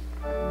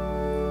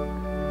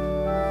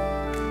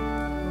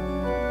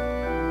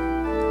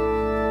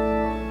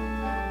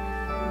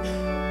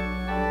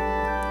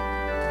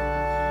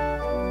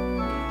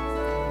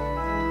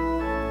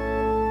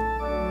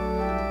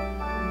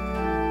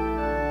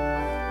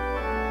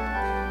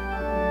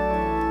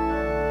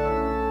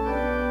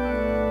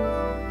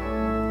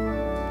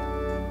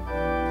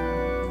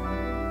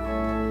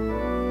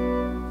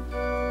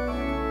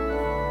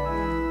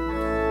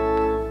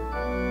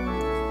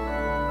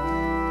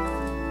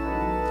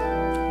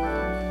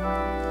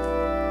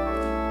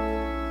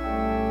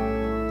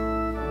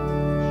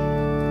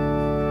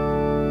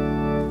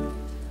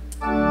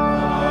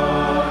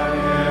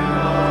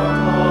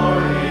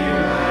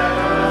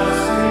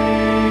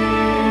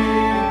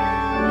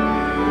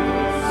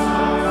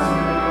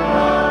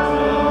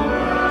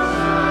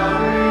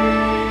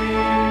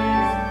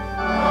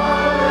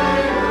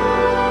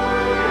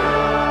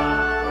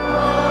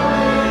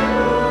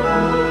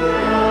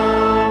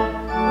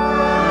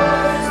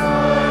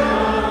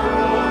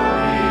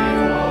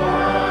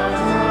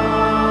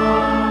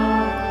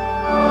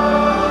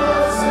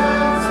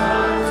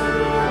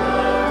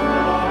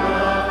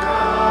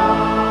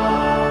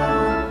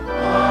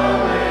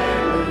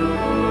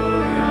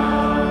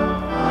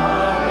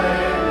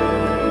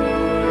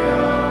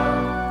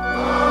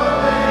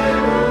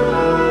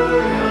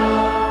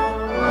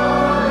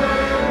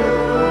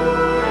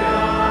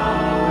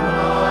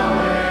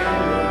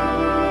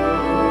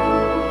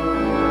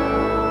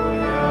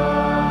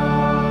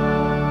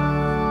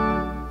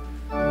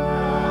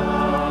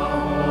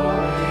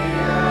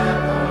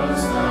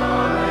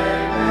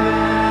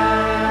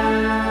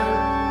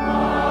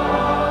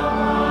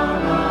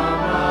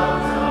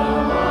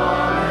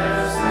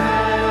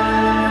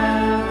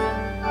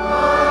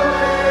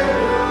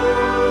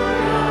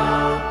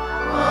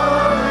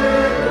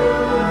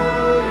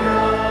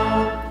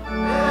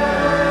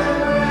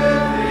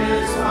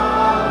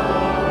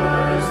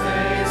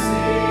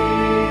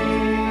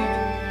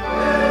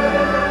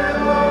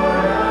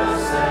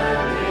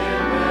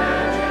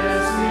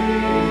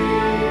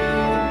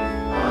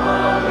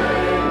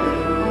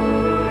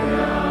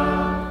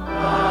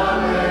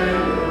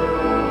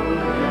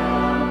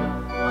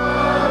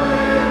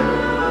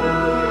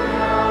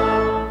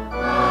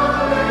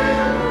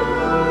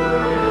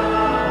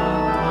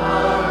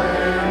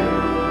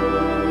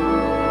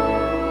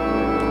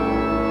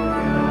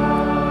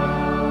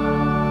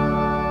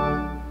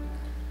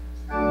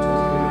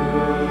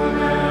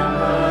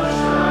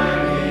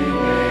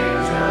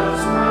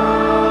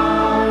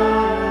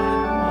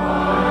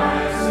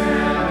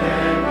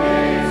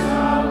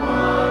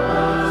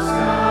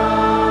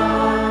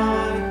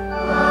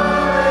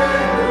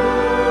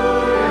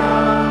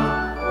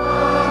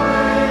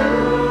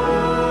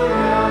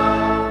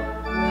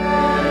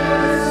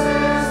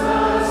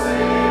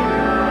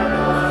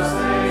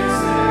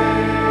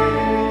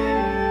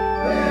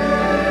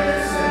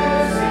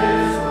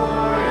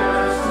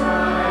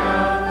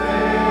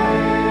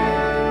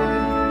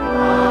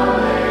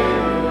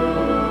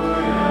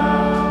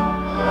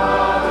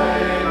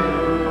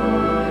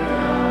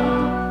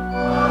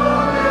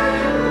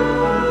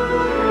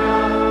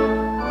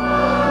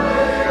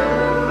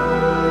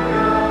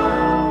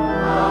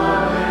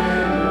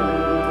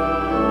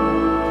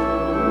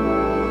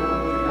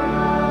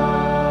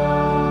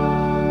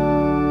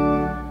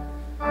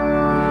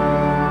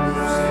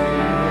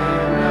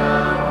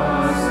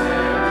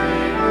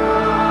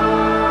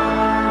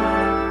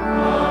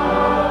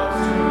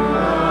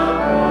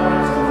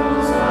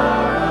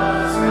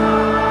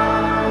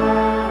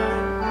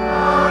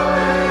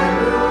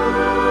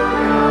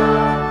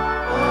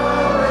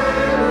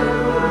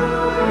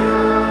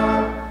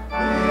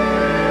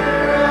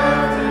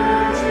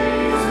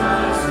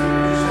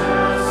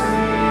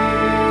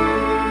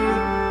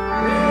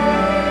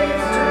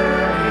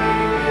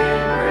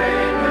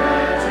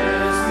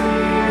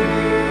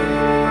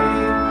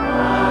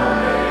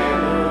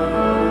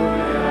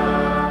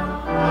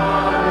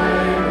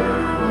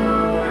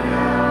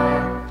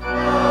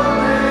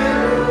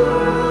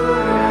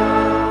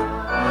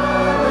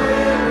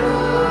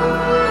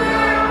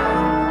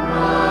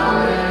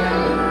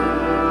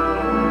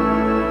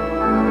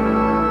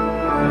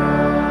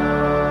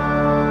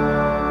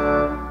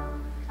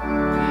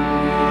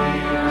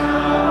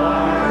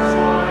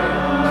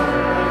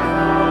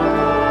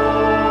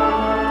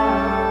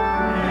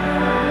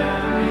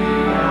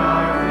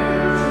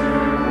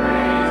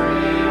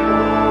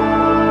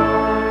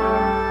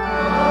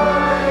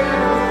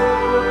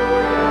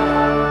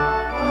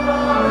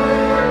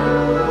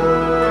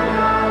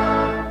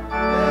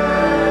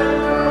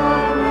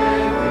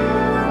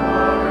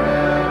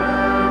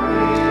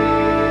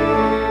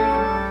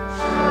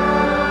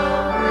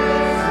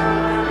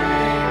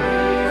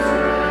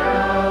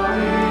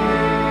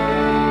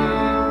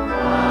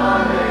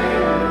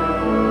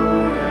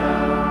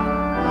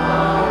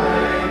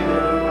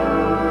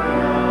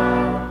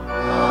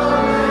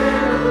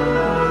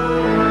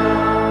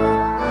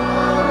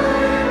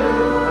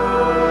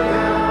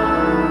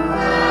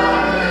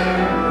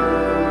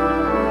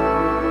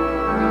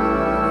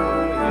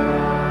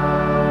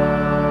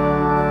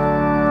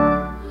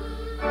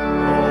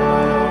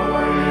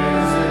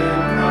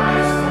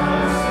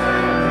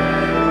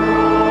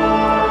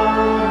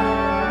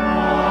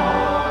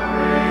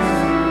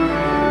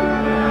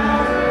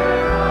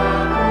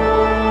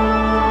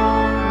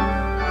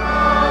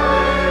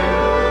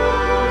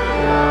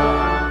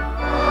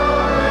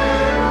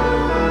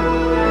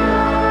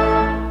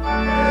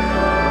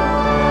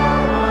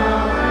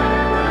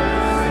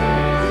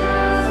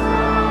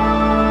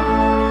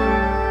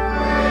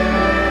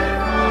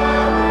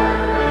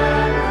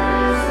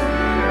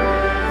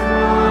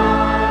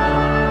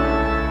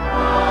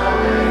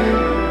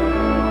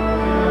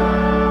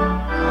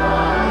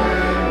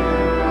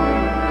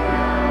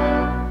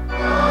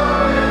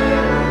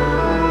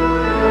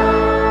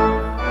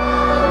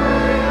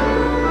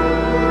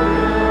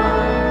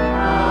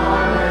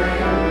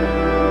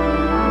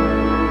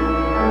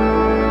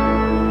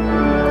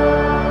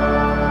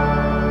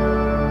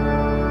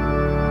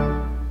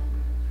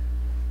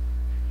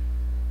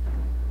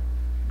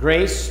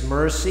 Grace,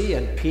 mercy,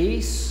 and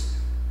peace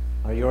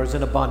are yours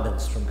in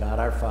abundance from God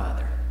our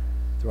Father,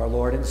 through our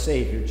Lord and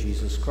Savior,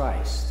 Jesus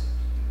Christ.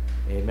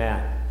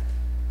 Amen.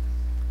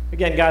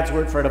 Again, God's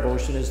word for our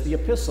devotion is the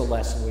epistle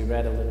lesson we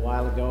read a little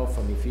while ago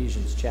from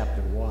Ephesians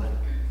chapter 1.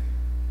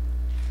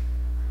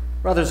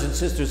 Brothers and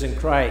sisters in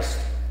Christ,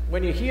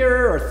 when you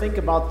hear or think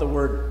about the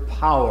word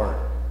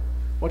power,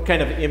 what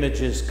kind of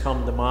images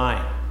come to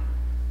mind?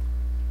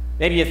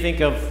 Maybe you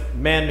think of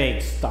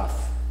man-made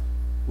stuff,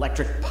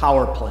 electric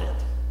power plant,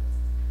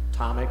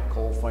 atomic,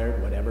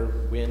 coal-fired, whatever,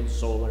 wind,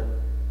 solar.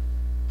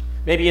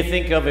 Maybe you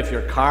think of, if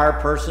you're a car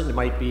person, it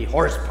might be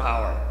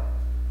horsepower.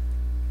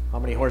 How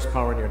many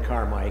horsepower in your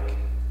car, Mike?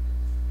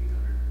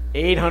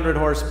 800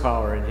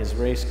 horsepower in his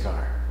race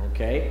car,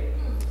 okay?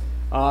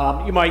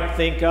 You might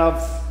think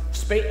of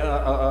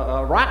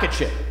a rocket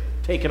ship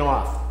taking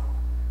off.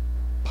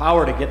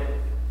 Power to get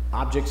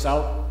objects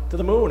out to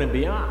the moon and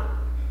beyond.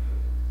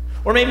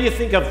 Or maybe you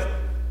think of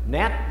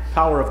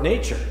power of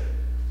nature.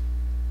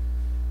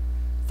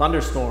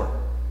 Thunderstorm,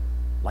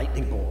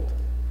 lightning bolt,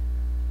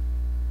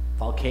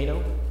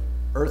 volcano,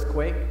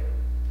 earthquake,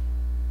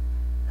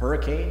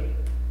 hurricane,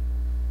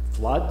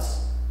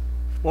 floods.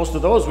 Most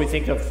of those we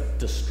think of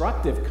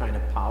destructive kind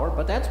of power,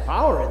 but that's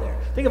power in there.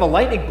 Think of a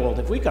lightning bolt.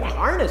 If we could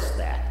harness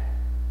that,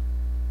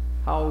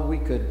 how we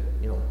could,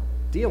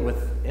 deal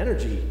with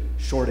energy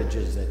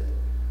shortages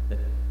that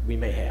we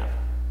may have.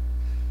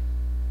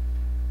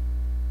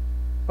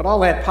 But all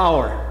that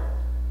power,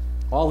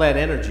 all that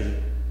energy,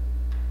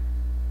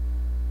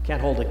 can't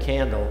hold a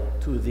candle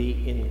to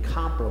the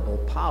incomparable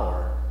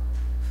power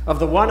of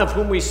the one of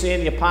whom we say in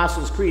the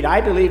Apostles' Creed,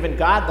 I believe in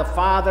God the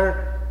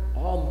Father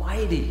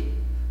Almighty,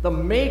 the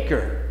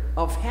maker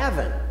of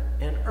heaven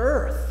and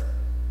earth.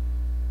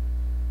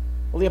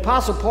 Well, the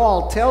Apostle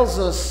Paul tells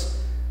us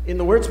in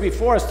the words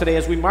before us today,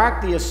 as we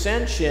mark the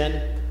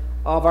ascension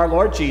of our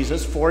Lord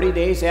Jesus, 40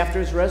 days after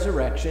his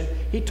resurrection,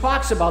 he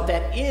talks about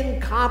that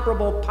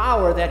incomparable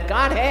power that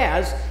God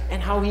has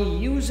and how he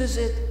uses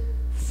it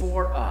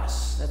for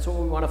us. That's what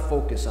we want to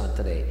focus on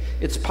today.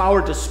 It's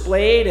power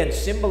displayed and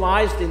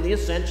symbolized in the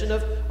ascension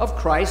of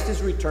Christ,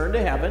 his return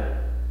to heaven.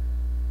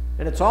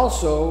 And it's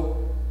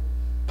also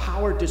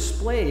power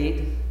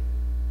displayed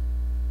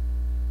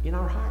in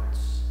our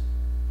hearts,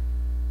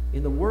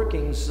 in the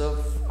workings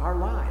of our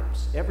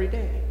lives every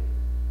day.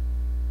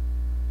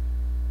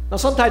 Now,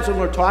 sometimes when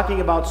we're talking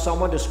about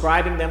someone,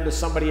 describing them to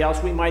somebody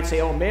else, we might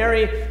say, oh,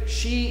 Mary,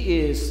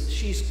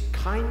 she's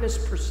kindness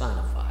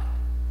personified.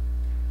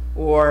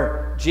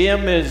 Or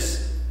Jim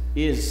is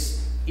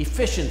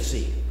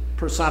efficiency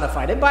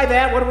personified. And by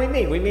that, what do we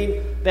mean? We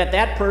mean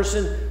that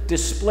person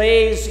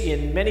displays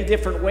in many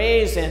different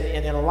ways and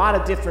in a lot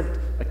of different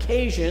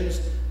occasions,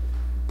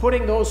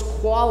 putting those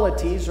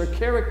qualities or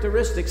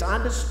characteristics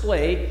on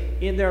display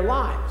in their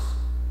lives.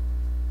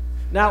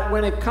 Now,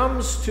 when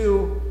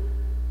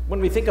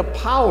we think of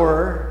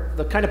power,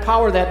 the kind of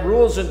power that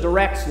rules and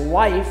directs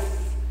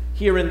life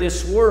here in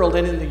this world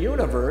and in the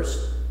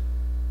universe,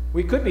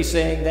 we could be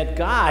saying that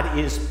God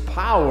is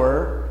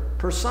power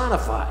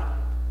personified.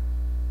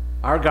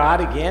 Our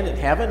God, again, in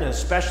heaven, and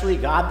especially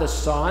God the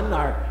Son,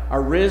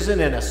 our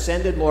risen and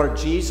ascended Lord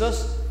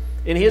Jesus,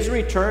 in his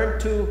return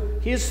to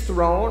his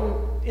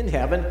throne in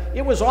heaven,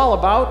 it was all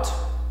about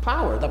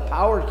power, the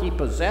power he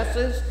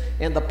possesses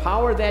and the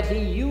power that he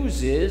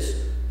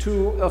uses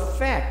to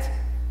affect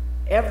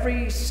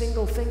every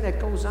single thing that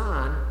goes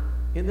on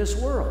in this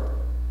world.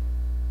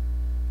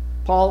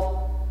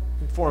 Paul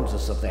informs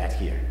us of that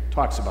here,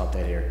 talks about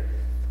that here.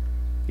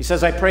 He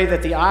says, I pray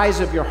that the eyes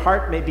of your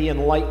heart may be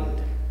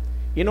enlightened,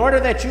 in order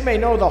that you may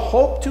know the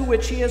hope to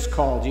which he has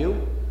called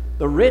you,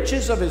 the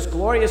riches of his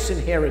glorious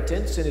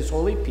inheritance in his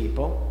holy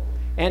people,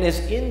 and his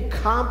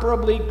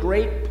incomparably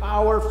great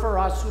power for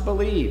us who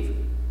believe.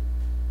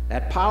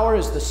 That power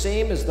is the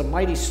same as the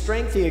mighty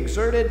strength he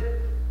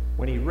exerted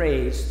when he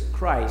raised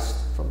Christ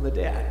from the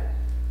dead.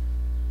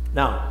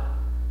 Now,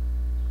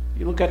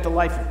 you look at the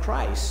life of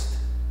Christ,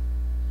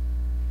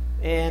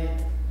 and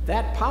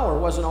that power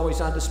wasn't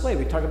always on display.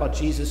 We talk about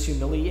Jesus'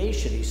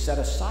 humiliation. He set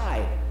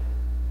aside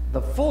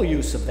the full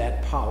use of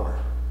that power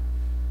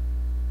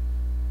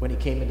when he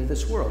came into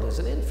this world as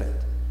an infant.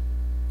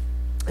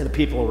 And the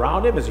people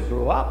around him, as he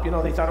grew up,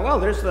 they thought, well,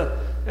 there's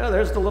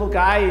the little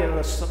guy,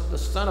 the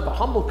son of a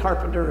humble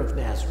carpenter of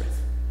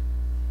Nazareth.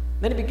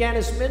 Then he began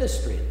his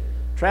ministry,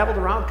 traveled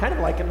around kind of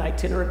like an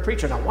itinerant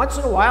preacher. Now, once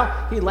in a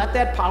while, he let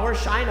that power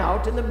shine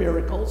out in the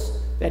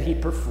miracles that he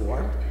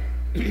performed.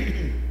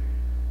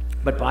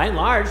 But by and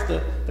large,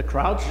 the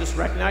crowds just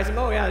recognize him.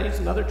 Oh, yeah, he's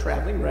another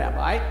traveling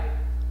rabbi.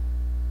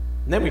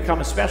 And then we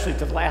come especially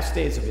to the last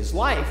days of his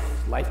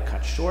life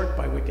cut short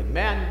by wicked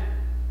men,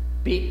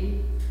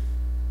 beaten,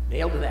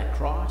 nailed to that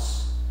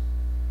cross,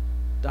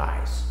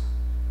 dies.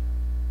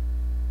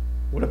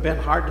 Would have been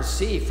hard to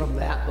see from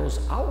those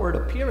outward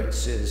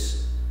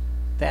appearances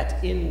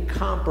that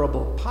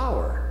incomparable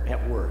power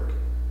at work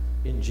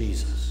in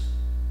Jesus.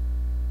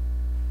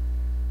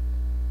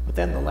 But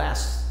then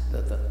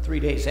the 3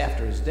 days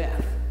after his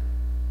death,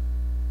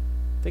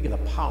 think of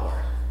the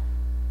power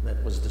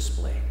that was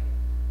displayed.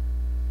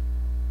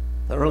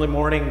 The early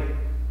morning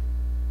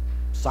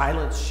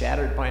silence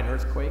shattered by an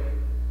earthquake.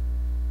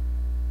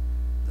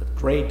 The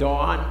gray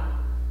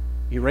dawn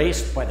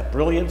erased by the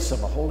brilliance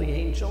of a holy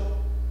angel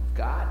of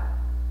God.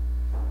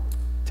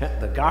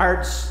 The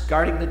guards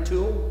guarding the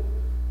tomb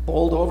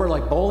bowled over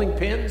like bowling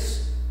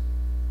pins.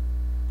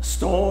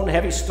 The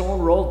heavy stone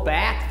rolled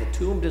back, the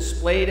tomb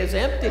displayed as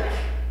empty.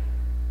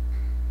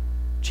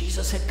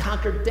 Jesus had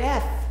conquered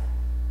death.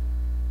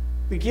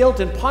 The guilt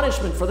and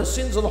punishment for the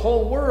sins of the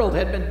whole world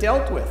had been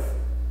dealt with.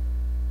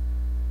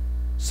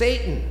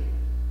 Satan,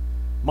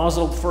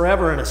 muzzled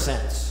forever in a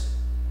sense,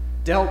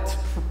 dealt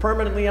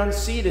permanently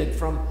unseated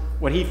from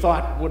what he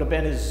thought would have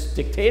been his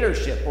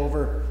dictatorship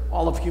over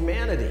all of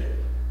humanity.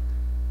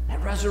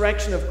 That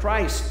resurrection of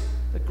Christ,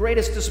 the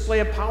greatest display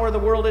of power the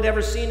world had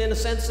ever seen, in a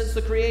sense, since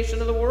the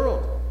creation of the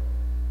world.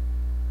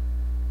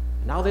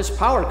 Now this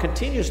power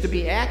continues to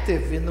be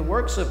active in the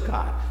works of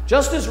God,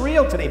 just as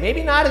real today,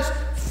 maybe not as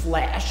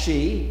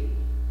flashy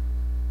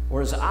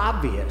or as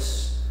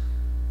obvious.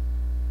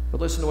 But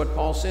listen to what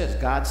Paul says.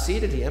 God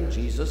seated him,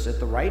 Jesus, at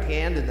the right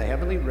hand in the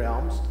heavenly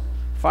realms,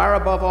 far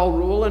above all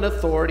rule and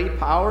authority,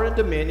 power and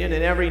dominion,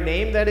 and every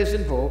name that is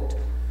invoked,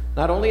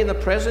 not only in the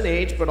present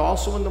age, but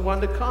also in the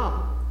one to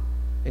come.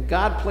 And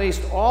God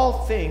placed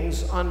all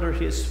things under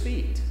his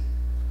feet.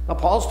 Now,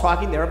 Paul's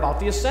talking there about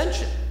the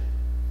ascension,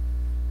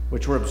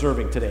 which we're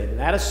observing today. And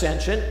that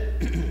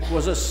ascension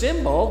was a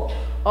symbol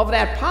of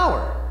that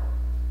power.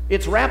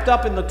 It's wrapped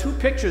up in the two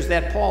pictures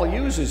that Paul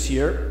uses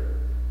here.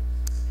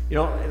 You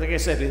know, like I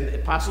said, in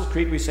Apostles'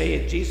 Creed, we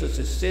say Jesus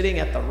is sitting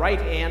at the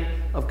right hand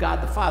of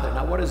God the Father.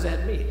 Now, what does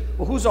that mean?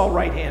 Well, who's all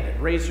right-handed?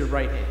 Raise your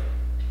right hand.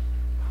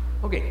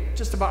 Okay,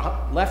 just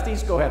about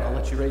lefties, go ahead. I'll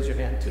let you raise your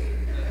hand too.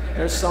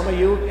 There's some of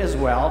you as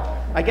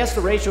well. I guess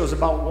the ratio is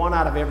about 1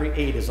 out of every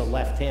 8 is a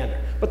left-hander.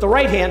 But the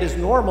right hand is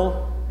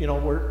normal. You know,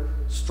 we're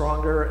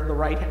stronger in the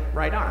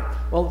right arm.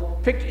 Well,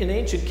 in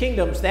ancient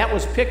kingdoms, that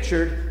was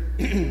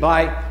pictured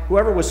by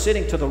whoever was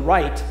sitting to the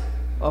right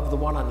of the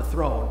one on the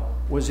throne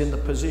was in the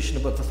position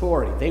of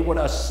authority. They would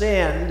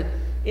ascend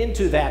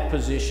into that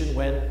position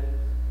when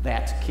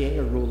that king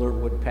or ruler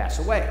would pass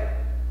away.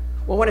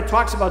 Well, when it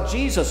talks about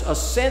Jesus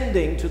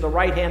ascending to the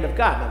right hand of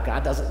God, now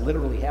God doesn't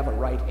literally have a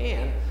right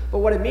hand, but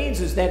what it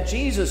means is that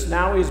Jesus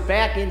now is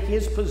back in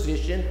his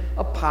position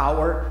of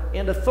power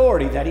and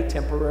authority that he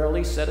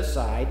temporarily set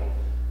aside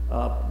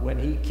when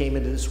he came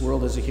into this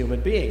world as a human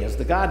being, as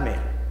the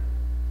God-man.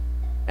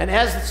 And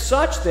as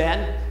such,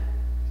 then,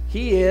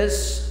 he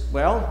is,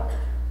 well,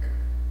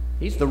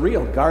 he's the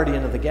real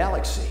guardian of the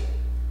galaxy.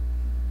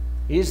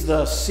 He's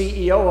the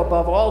CEO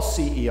above all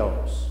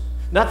CEOs.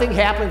 Nothing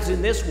happens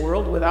in this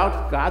world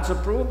without God's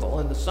approval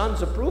and the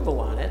Son's approval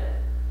on it.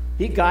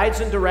 He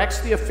guides and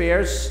directs the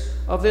affairs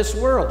of this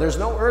world. There's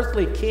no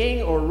earthly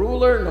king or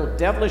ruler, no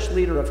devilish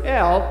leader of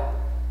hell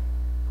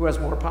who has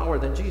more power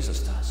than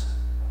Jesus does.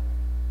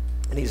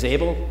 And he's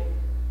able,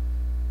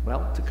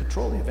 well, to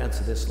control the events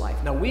of this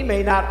life. Now, we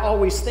may not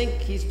always think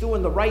he's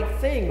doing the right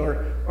thing,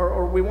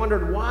 or we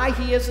wondered why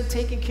he isn't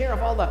taking care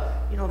of all the,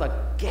 the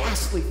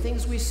ghastly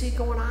things we see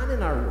going on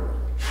in our world.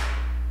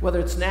 Whether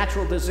it's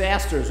natural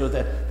disasters or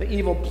the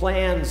evil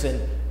plans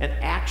and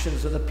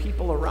actions of the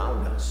people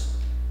around us.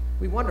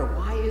 We wonder,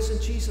 why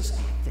isn't Jesus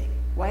acting?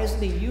 Why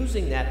isn't he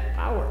using that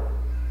power?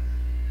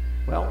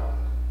 Well,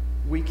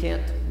 we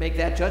can't make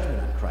that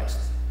judgment on Christ.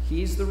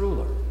 He's the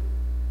ruler.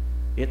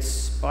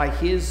 It's by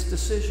his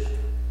decision.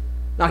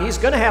 Now, he's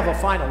going to have a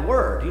final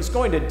word. He's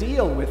going to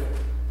deal with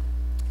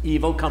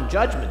evil come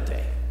Judgment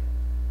Day.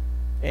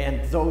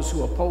 And those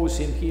who oppose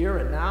him here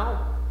and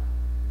now,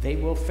 they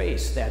will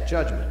face that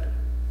judgment.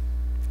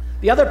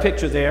 The other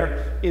picture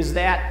there is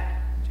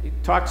that it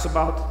talks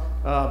about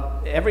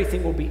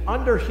everything will be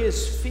under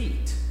his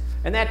feet.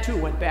 And that too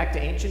went back to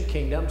ancient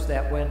kingdoms,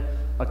 that when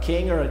a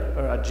king or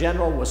a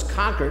general was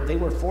conquered, they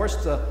were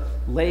forced to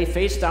lay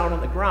face down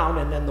on the ground,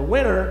 and then the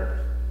winner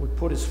would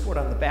put his foot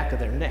on the back of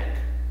their neck.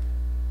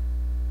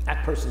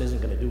 That person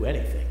isn't going to do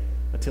anything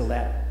until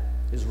that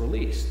is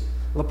released.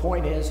 The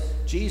point is,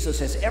 Jesus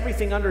has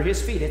everything under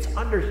his feet. It's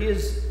under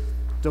his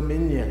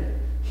dominion,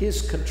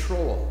 his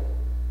control.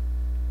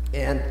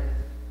 And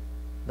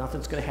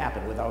nothing's going to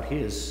happen without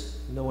his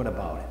knowing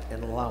about it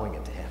and allowing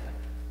it to happen.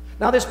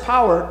 Now, this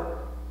power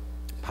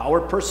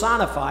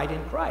personified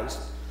in Christ,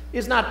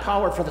 is not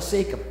power for the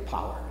sake of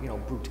power,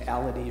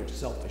 brutality or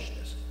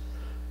selfishness.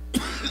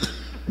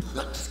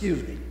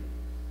 Excuse me.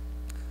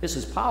 This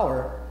is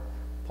power,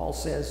 Paul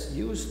says,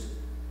 used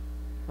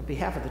on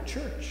behalf of the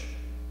church.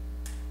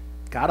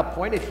 God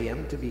appointed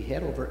him to be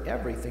head over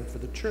everything for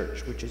the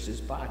church, which is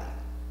his body,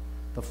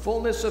 the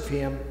fullness of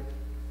him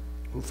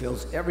who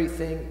fills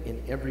everything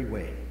in every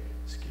way.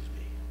 Excuse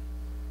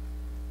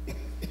me.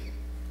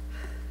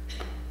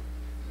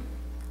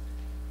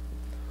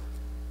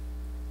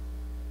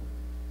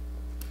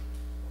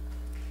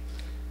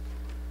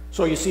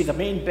 So you see, the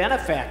main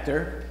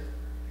benefactor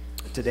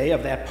today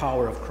of that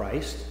power of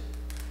Christ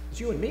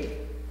is you and me,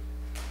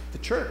 the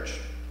church,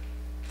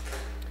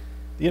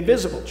 the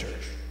invisible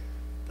church,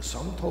 the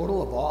sum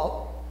total of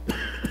all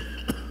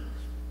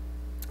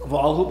of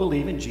all who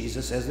believe in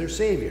Jesus as their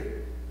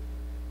Savior.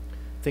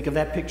 Think of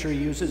that picture he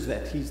uses,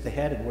 that he's the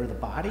head and we're the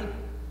body.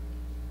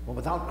 Well,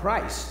 without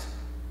Christ,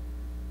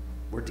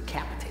 we're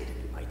decapitated,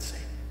 you might say.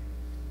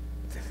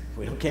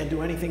 We can't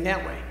do anything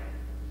that way.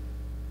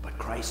 But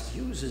Christ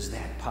uses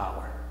that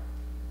power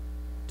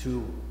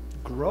to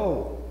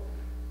grow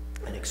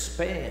and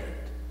expand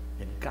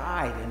and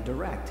guide and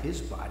direct his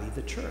body,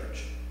 the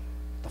church.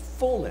 The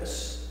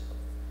fullness,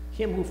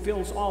 him who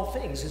fills all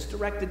things, is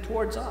directed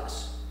towards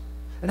us.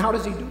 And how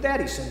does he do that?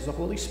 He sends the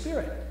Holy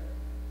Spirit.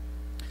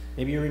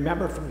 Maybe you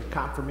remember from your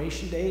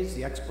confirmation days,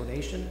 the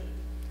explanation,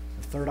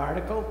 the third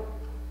article.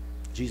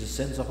 Jesus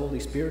sends the Holy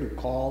Spirit who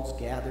calls,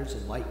 gathers,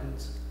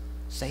 enlightens,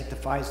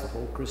 sanctifies the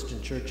whole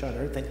Christian church on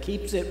earth, and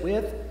keeps it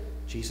with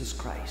Jesus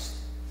Christ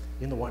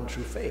in the one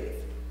true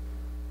faith.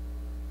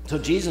 So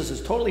Jesus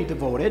is totally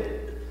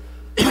devoted,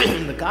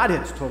 the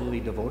Godhead's totally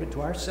devoted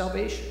to our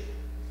salvation.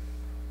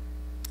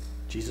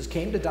 Jesus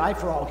came to die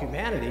for all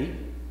humanity,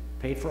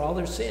 paid for all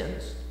their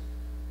sins,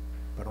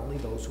 but only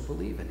those who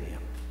believe in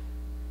him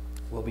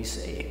will be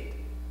saved.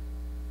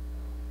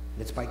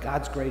 It's by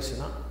God's grace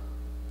and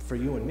for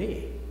you and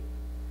me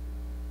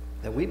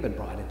that we've been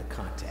brought into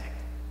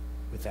contact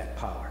with that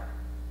power,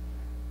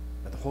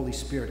 with the Holy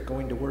Spirit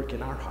going to work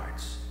in our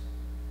hearts.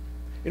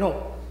 You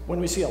know, when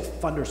we see a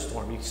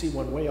thunderstorm, you can see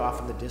one way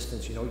off in the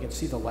distance, you can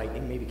see the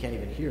lightning, maybe you can't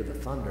even hear the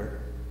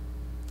thunder.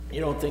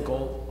 You don't think a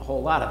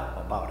whole lot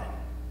about it.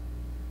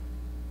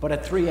 But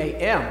at 3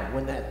 a.m.,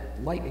 when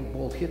that lightning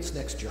bolt hits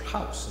next to your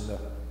house and the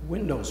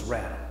windows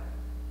rattle,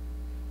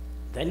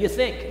 then you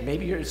think, and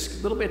maybe you're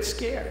a little bit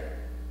scared.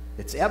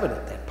 It's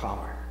evident, that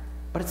power.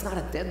 But it's not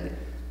a deadly,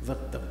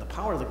 the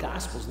power of the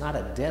gospel is not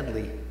a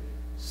deadly,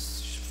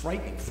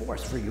 frightening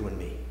force for you and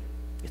me.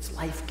 It's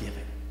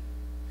life-giving.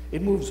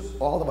 It moves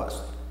all of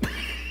us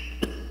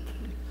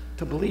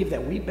to believe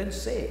that we've been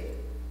saved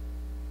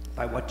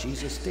by what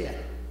Jesus did.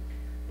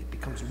 It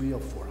becomes real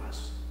for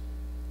us.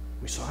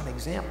 We saw an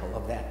example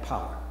of that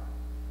power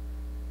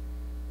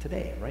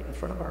today, right in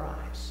front of our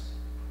eyes,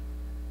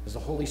 as the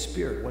Holy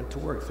Spirit went to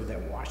work through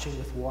that washing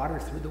with water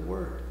through the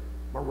Word,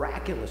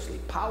 miraculously,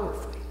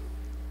 powerfully,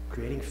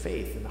 creating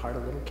faith in the heart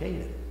of little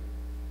Canaan.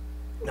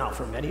 Now,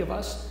 for many of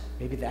us,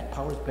 maybe that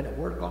power's been at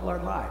work all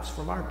our lives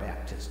from our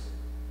baptism.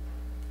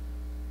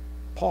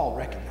 Paul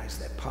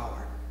recognized that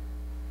power.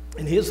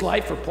 In his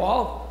life, for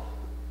Paul,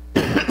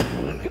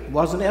 it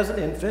wasn't as an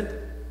infant.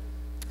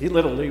 He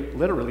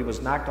literally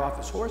was knocked off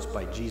his horse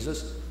by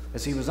Jesus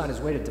as he was on his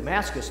way to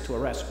Damascus to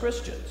arrest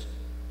Christians.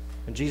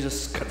 And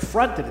Jesus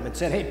confronted him and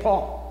said, "Hey,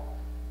 Paul,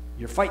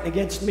 you're fighting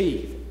against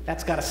me.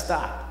 That's got to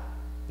stop.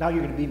 Now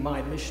you're going to be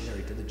my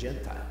missionary to the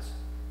Gentiles."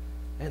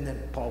 And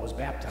then Paul was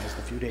baptized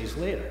a few days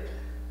later.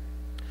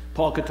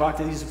 Paul could talk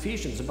to these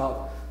Ephesians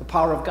about the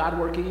power of God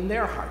working in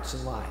their hearts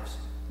and lives.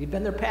 He'd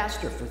been their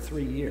pastor for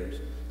 3 years.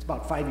 It's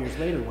about 5 years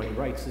later when he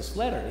writes this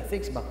letter, and he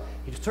thinks about,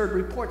 he's heard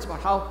reports about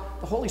how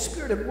the Holy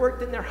Spirit had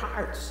worked in their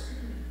hearts,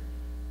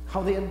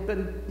 how they had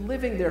been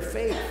living their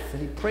faith,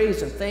 and he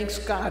prays and thanks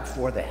God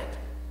for that.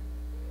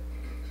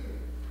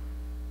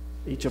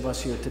 Each of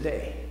us here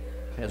today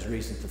has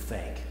reason to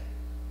thank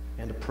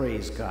and to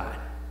praise God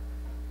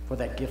for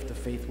that gift of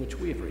faith which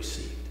we have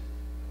received,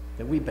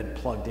 that we've been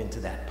plugged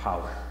into that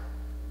power.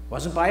 It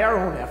wasn't by our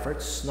own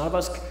efforts. None of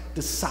us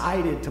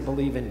decided to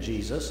believe in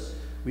Jesus.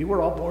 We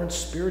were all born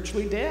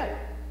spiritually dead,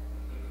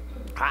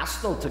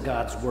 hostile to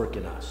God's work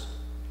in us.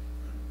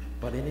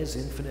 But in his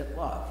infinite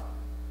love,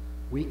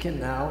 we can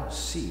now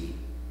see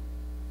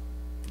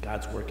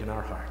God's work in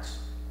our hearts,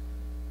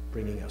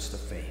 bringing us to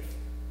faith,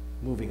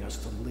 moving us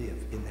to live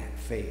in that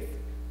faith.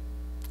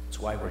 That's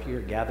why we're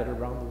here gathered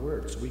around the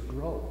Word, so we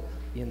grow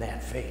in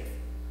that faith.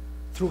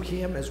 Through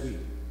him, as we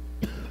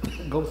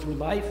go through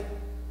life,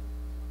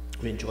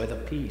 we enjoy the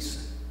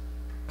peace,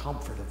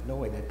 comfort of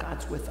knowing that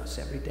God's with us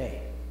every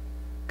day,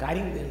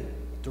 guiding and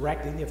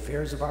directing the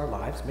affairs of our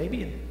lives,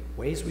 maybe in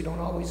ways we don't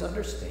always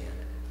understand.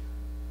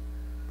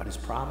 But his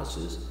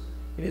promises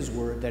in his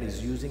word that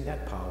he's using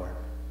that power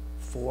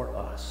for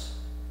us,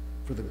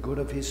 for the good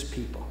of his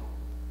people.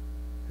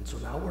 And so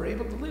now we're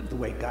able to live the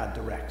way God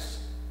directs,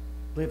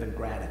 live in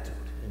gratitude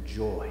and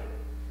joy,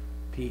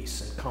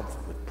 peace and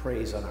comfort, with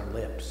praise on our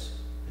lips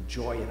and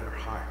joy in our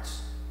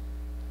hearts.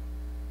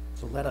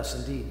 So let us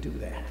indeed do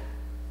that.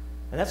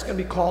 And that's going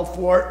to be called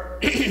for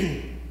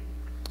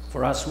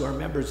for us who are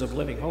members of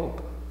Living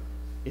Hope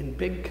in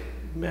big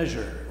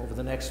measure over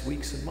the next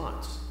weeks and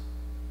months,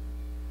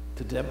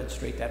 to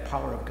demonstrate that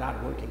power of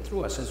God working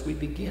through us as we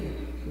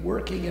begin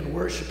working and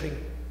worshiping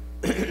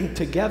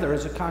together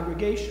as a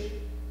congregation.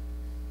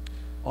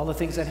 All the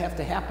things that have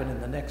to happen in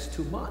the next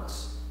 2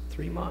 months,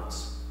 3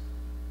 months.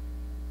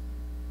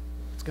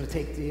 It's going to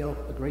take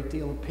a great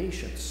deal of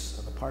patience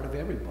on the part of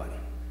everybody.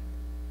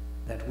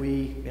 That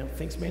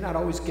things may not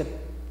always get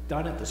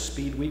done at the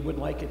speed we would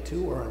like it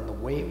to or in the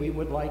way we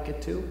would like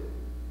it to.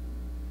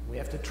 We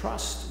have to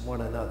trust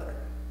one another.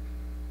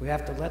 We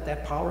have to let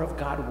that power of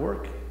God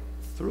work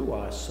through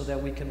us so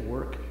that we can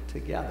work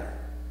together,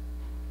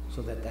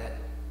 so that that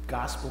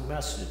gospel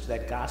message,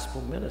 that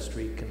gospel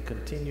ministry can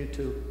continue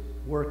to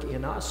work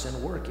in us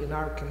and work in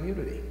our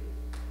community.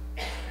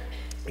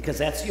 Because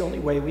that's the only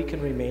way we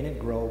can remain and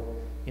grow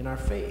in our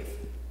faith,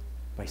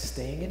 by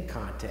staying in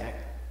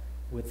contact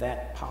with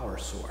that power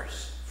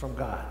source from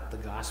God, the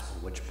gospel,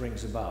 which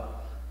brings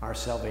about our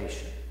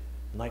salvation.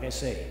 And like I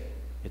say,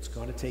 it's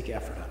going to take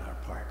effort on our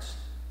parts.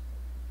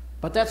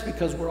 But that's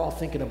because we're all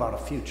thinking about a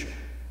future.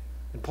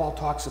 And Paul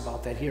talks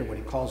about that here when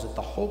he calls it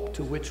the hope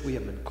to which we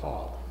have been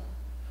called.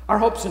 Our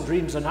hopes and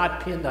dreams are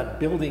not pinned on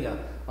building a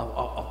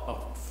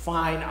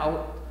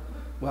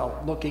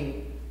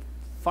fine-looking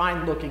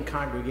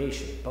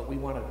congregation, but we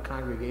want a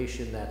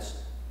congregation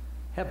that's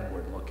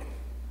heavenward looking.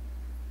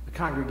 A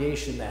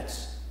congregation that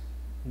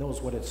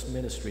knows what its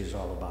ministry is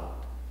all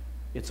about.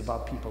 It's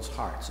about people's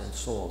hearts and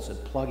souls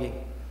and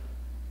plugging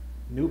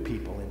new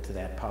people into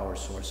that power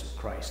source of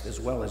Christ, as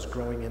well as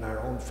growing in our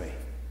own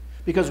faith.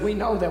 Because we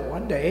know that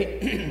one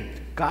day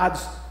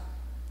God's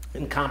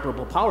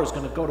incomparable power is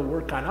going to go to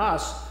work on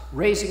us,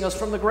 raising us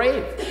from the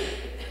grave,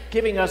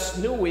 giving us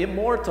new,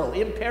 immortal,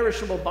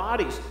 imperishable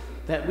bodies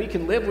that we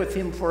can live with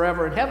him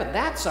forever in heaven.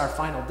 That's our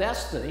final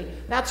destiny.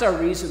 That's our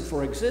reason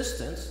for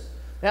existence.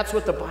 That's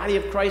what the body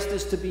of Christ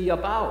is to be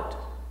about.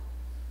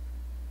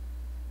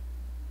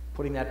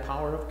 Putting that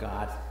power of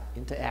God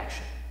into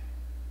action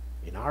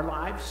in our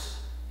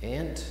lives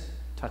and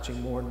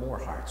touching more and more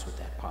hearts with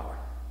that power.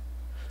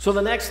 So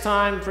the next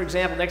time, for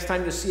example, next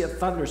time you see a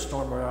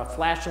thunderstorm or a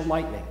flash of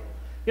lightning,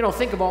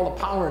 think of all the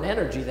power and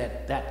energy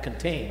that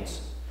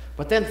contains.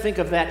 But then think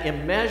of that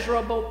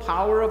immeasurable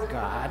power of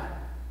God,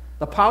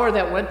 the power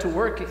that went to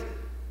work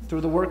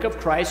through the work of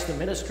Christ, the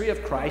ministry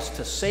of Christ,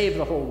 to save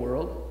the whole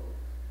world,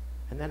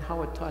 and then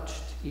how it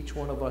touched each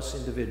one of us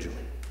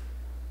individually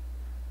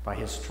by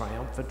his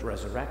triumphant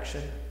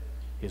resurrection,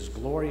 his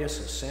glorious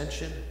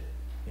ascension,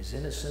 his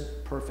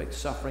innocent, perfect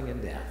suffering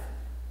and death.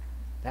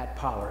 That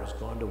power has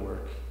gone to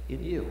work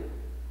in you,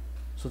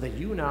 so that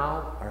you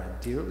now are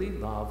a dearly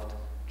loved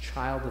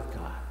child of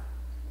God.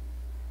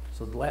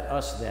 So let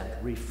us then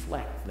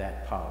reflect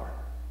that power.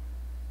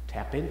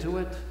 Tap into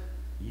it,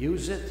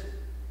 use it,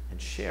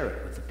 and share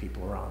it with the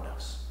people around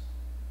us.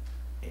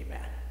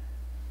 Amen.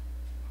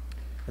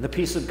 And the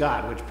peace of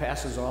God, which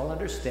passes all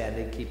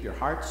understanding, keep your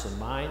hearts and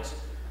minds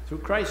through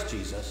Christ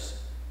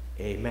Jesus.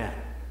 Amen.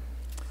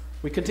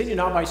 We continue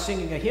now by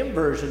singing a hymn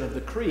version of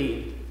the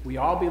Creed, We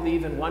All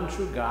Believe in One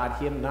True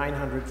God, hymn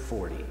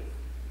 940.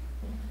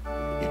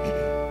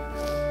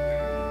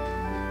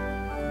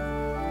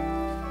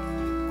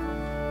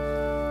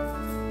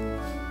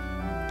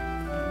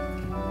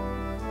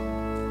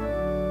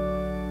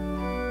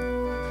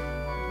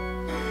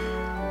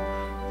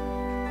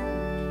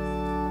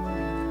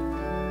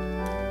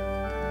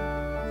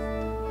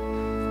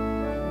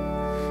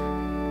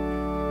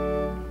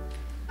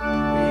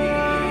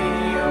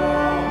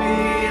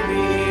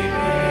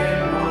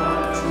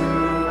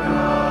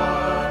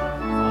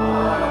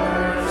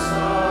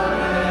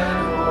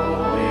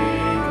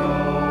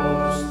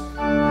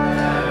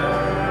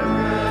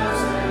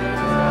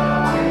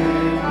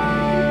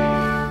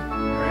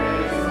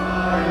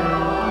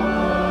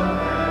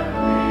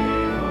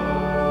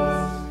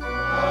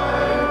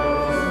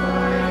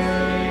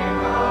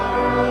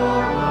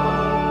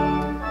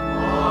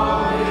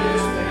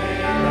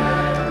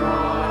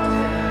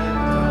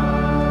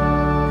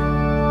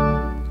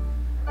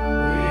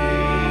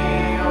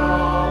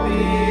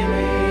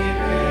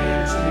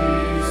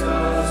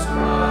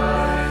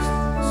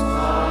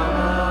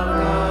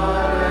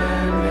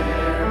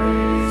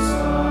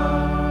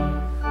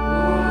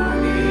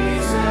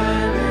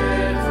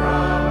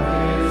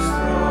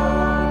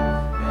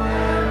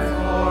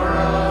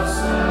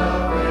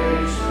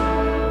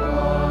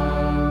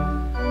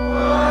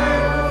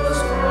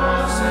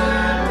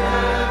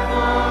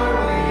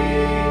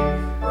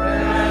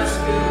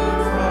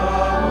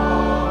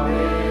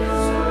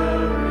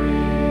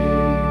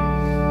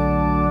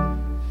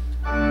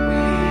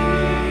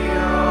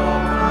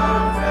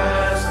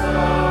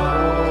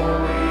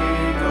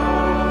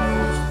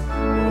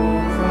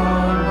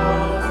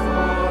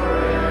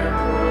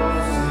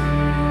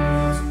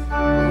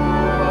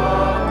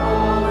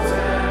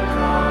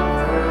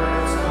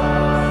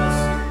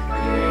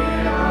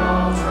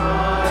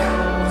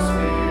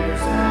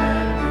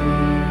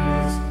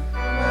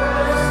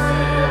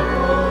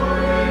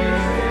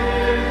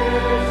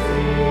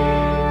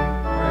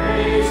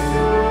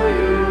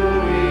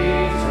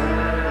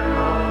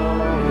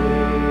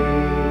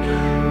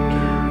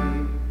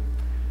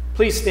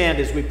 Please stand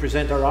as we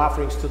present our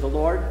offerings to the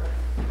Lord.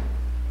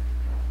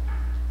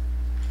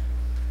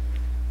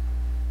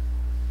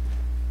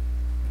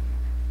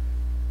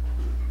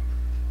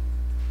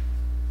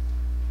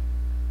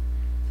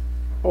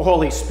 O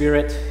Holy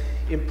Spirit,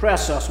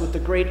 impress us with the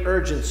great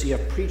urgency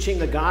of preaching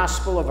the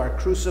gospel of our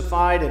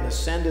crucified and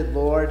ascended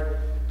Lord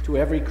to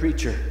every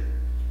creature,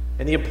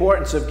 and the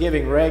importance of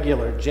giving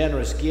regular,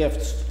 generous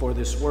gifts for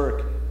this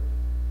work.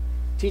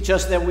 Teach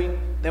us that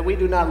we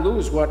do not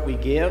lose what we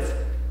give,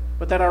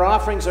 but that our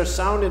offerings are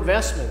sound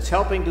investments,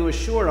 helping to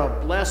assure a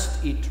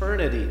blessed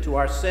eternity to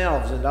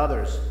ourselves and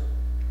others.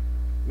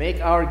 Make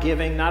our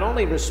giving not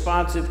only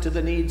responsive to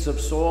the needs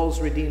of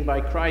souls redeemed by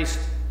Christ,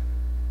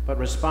 but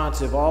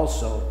responsive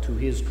also to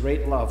his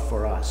great love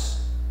for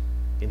us.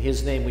 In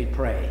his name we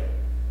pray.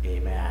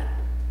 Amen.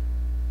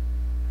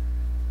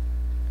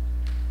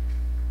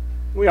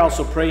 We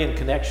also pray in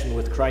connection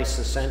with Christ's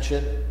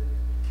ascension.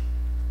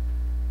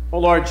 O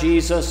Lord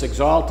Jesus,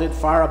 exalted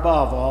far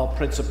above all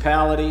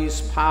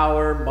principalities,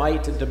 power,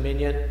 might, and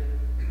dominion,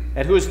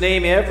 at whose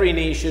name every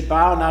knee should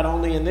bow, not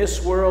only in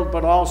this world,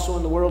 but also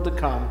in the world to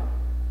come.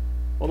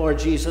 O Lord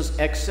Jesus,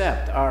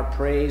 accept our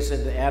praise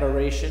and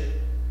adoration.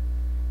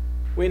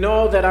 We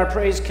know that our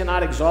praise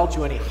cannot exalt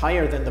you any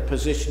higher than the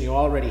position you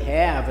already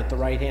have at the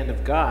right hand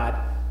of God.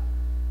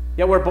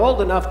 Yet we're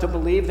bold enough to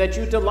believe that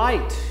you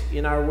delight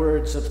in our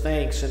words of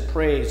thanks and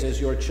praise as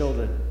your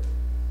children.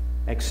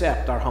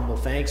 Accept our humble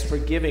thanks for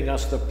giving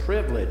us the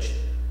privilege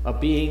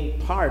of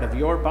being part of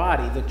your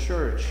body, the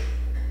church.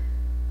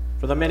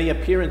 For the many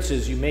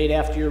appearances you made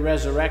after your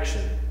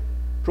resurrection,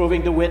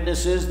 proving to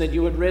witnesses that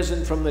you had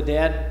risen from the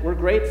dead, we're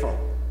grateful.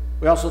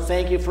 We also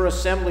thank you for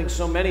assembling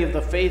so many of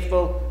the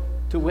faithful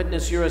to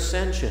witness your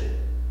ascension.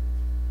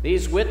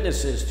 These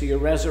witnesses to your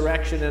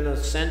resurrection and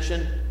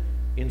ascension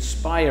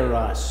inspire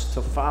us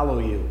to follow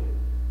you.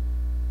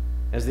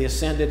 As the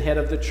ascended head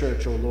of the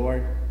church, O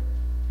Lord,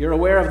 you're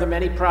aware of the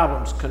many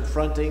problems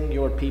confronting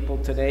your people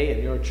today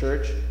in your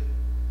church.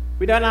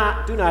 We do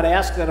not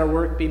ask that our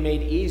work be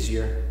made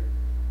easier,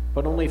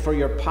 but only for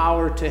your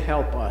power to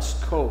help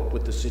us cope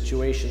with the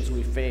situations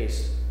we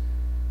face.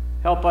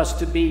 Help us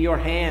to be your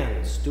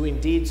hands, doing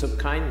deeds of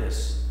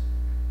kindness.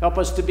 Help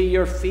us to be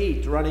your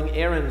feet, running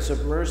errands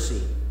of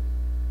mercy.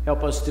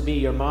 Help us to be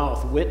your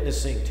mouth,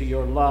 witnessing to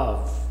your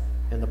love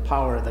and the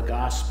power of the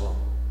gospel.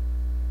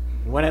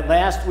 And when at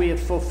last we have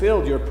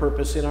fulfilled your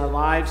purpose in our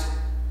lives,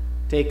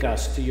 take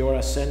us to your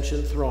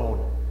ascension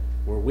throne,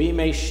 where we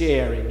may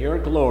share in your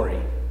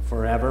glory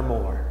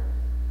forevermore.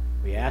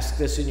 We ask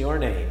this in your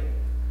name.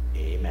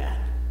 Amen.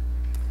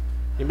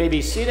 You may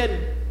be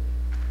seated.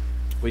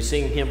 We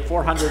sing hymn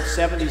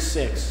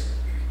 476,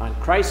 On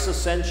Christ's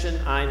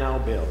Ascension I Now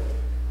Build.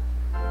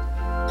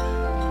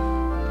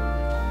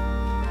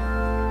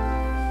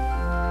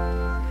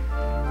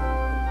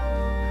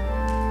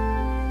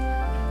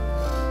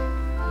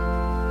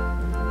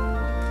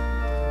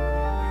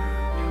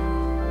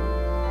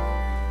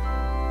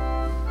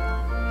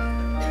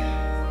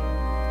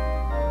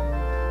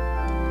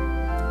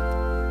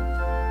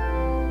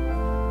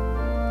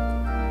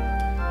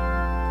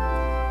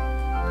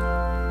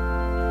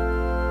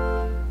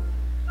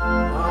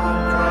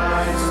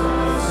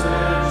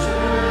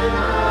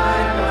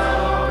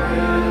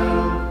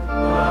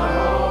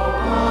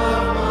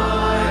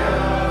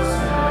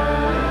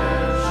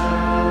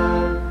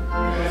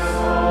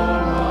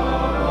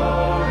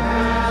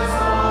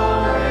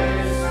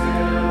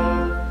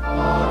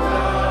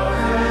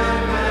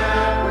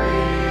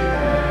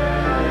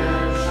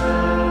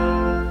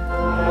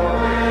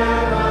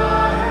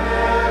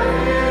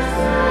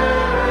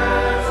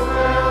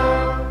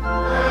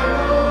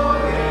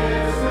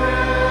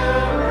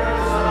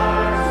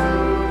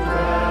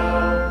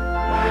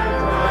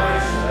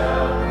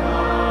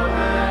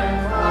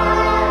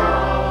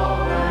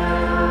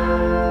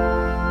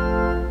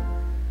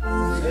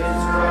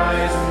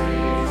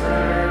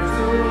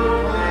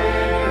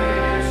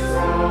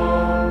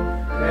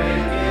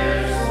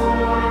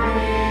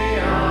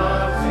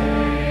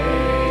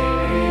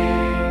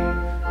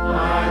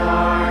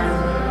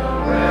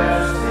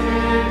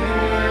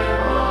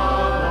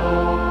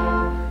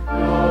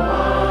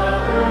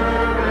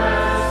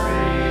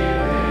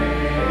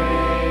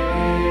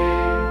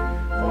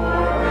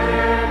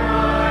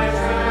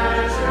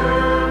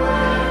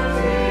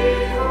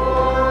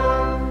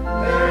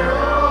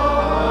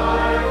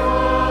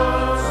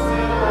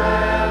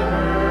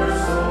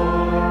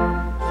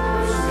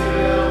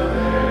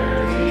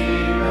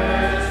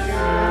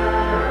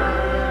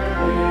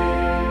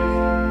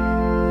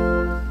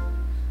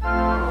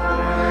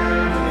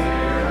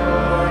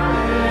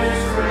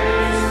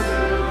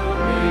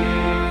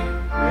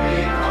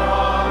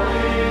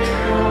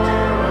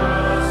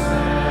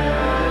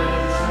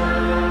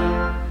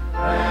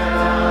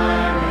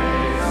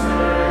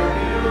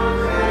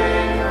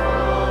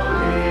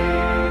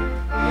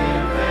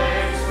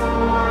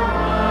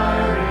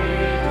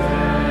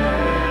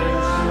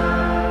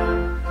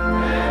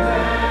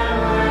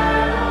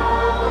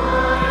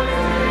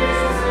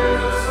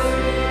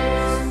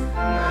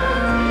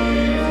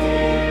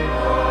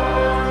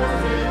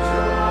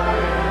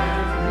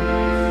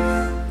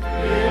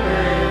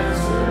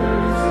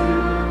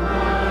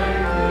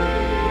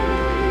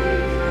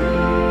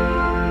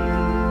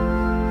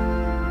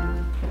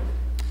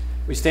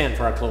 We stand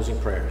for our closing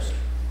prayers.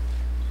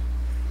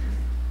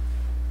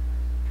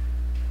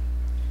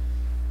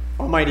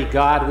 Almighty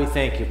God, we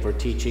thank you for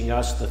teaching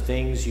us the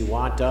things you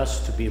want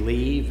us to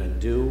believe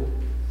and do.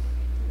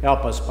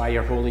 Help us by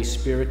your Holy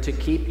Spirit to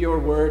keep your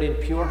word in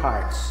pure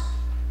hearts,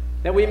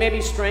 that we may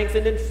be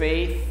strengthened in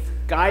faith,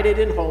 guided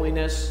in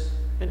holiness,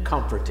 and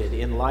comforted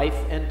in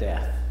life and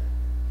death.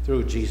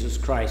 Through Jesus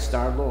Christ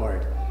our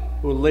Lord,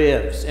 who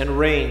lives and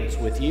reigns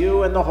with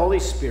you and the Holy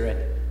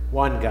Spirit,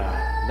 one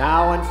God,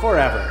 now and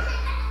forever.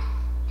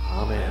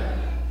 Amen.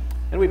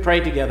 And we pray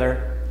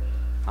together,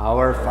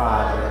 Our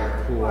Father,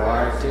 who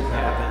art in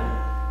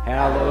heaven,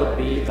 hallowed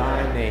be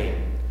thy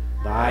name.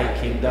 Thy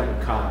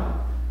kingdom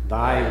come,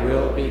 thy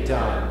will be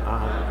done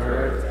on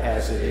earth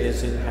as it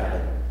is in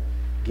heaven.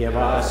 Give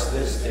us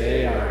this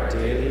day our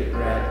daily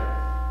bread,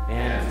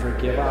 and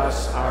forgive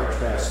us our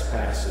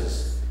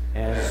trespasses,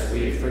 as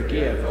we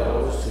forgive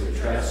those who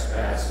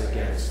trespass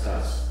against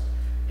us.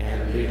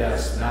 And lead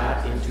us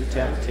not into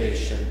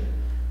temptation,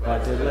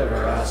 but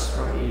deliver us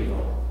from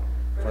evil.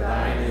 For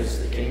thine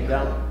is the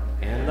kingdom,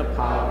 and the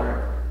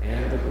power,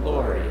 and the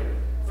glory,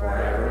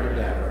 forever and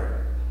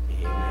ever.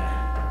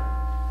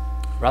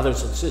 Amen.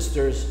 Brothers and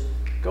sisters,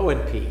 go in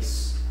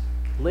peace.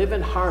 Live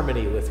in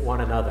harmony with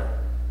one another.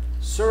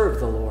 Serve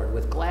the Lord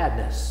with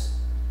gladness.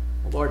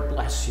 The Lord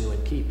bless you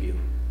and keep you.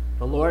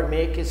 The Lord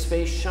make his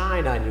face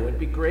shine on you and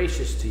be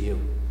gracious to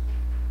you.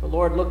 The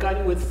Lord look on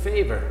you with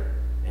favor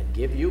and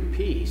give you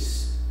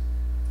peace.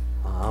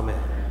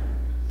 Amen.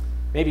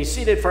 May be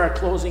seated for our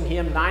closing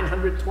hymn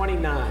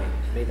 929.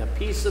 May the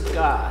peace of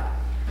God.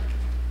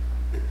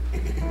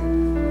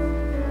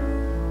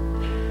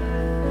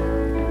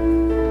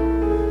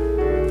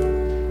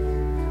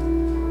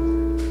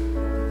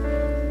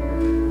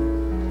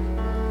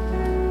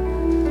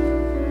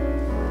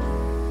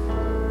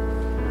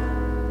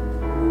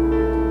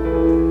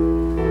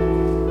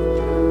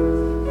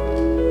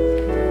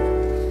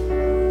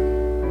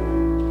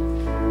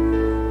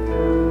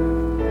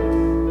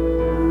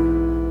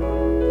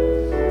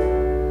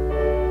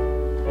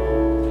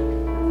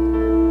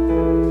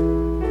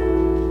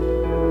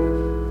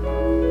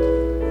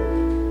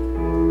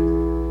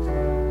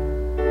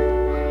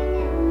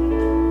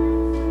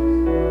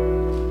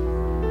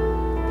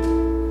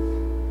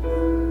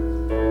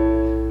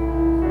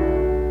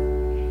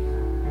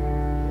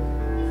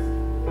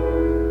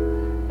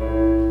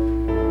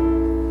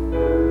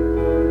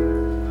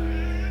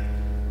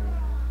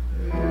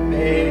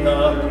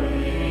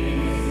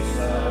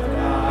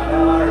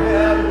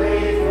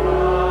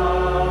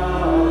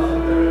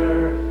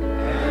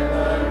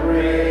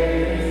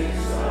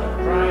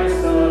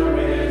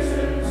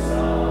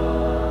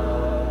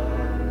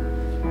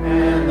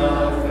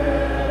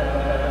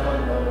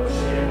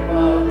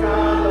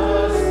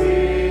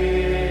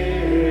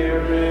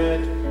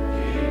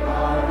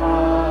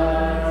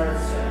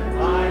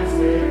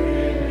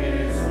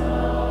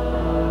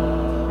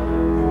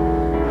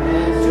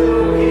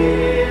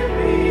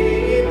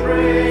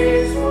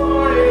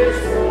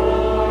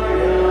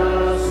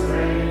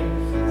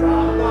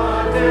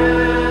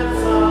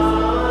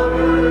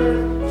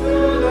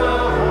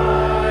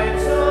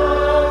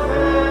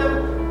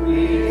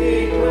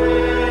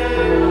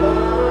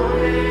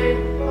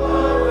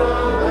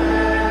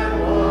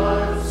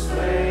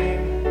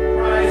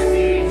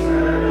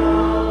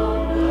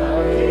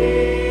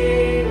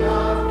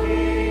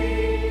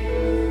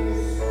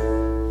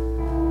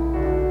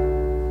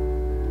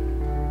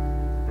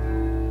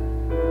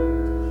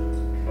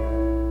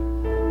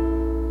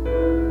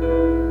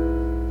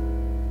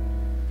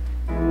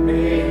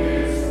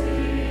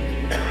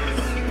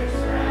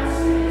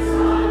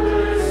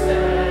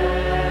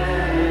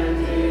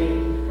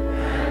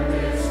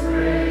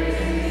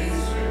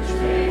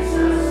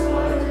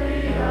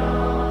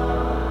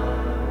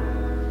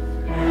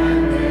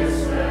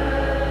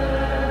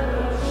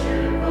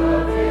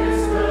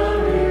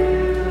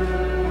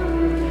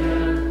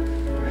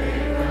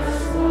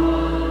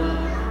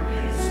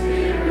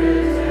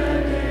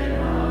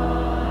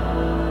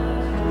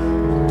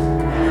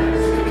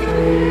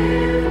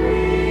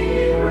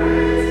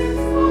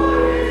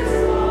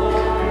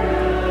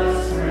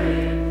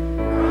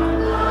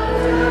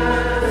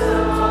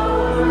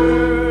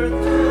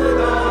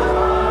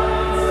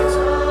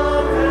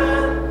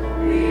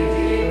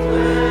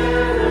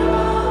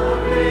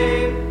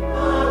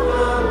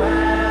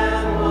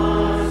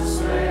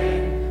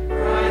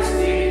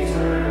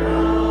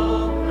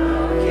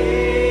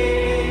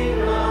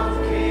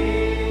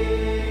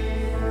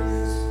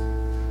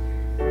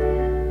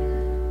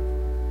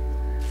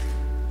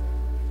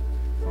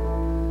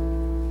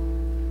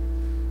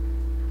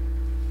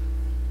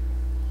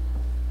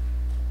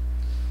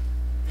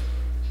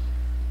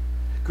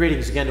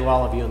 Greetings again to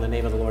all of you in the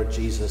name of the Lord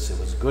Jesus. It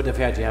was good to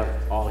have you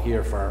all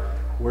here for our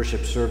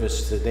worship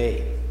service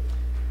today.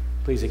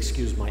 Please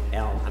excuse my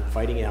I'm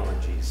fighting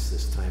allergies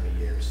this time of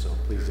year, so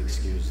please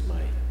excuse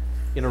my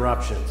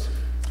interruptions.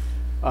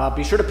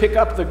 Be sure to pick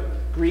up the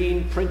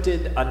green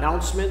printed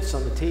announcements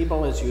on the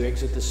table as you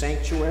exit the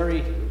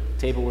sanctuary,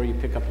 table where you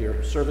pick up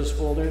your service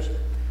folders.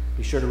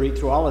 Be sure to read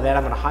through all of that.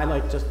 I'm going to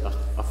highlight just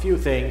a few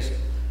things.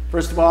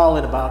 First of all,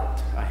 in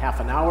about a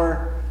half an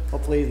hour,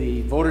 hopefully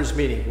the voters'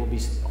 meeting will be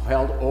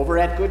held over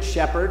at Good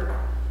Shepherd,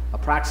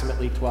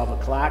 approximately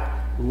 12 o'clock.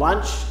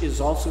 Lunch is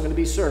also going to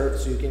be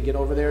served, so you can get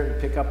over there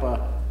and pick up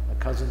a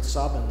cousin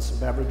sub and some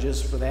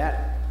beverages for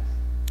that.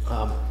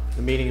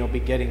 The meeting you'll be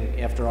getting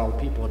after all the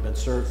people have been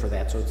served for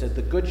that. So it's at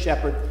the Good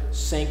Shepherd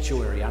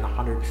Sanctuary on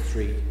 100th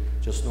Street,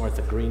 just north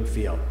of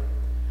Greenfield.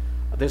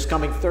 This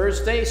coming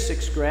Thursday,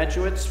 6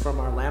 graduates from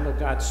our Lamb of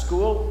God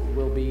school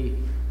will be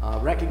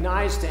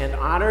recognized and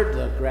honored.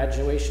 The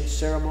graduation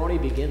ceremony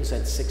begins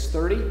at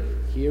 6:30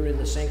 here in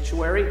the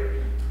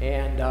sanctuary,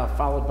 and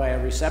followed by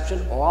a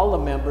reception. All the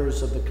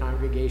members of the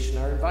congregation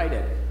are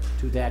invited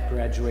to that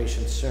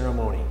graduation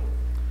ceremony.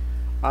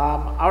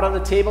 Out on the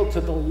table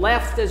to the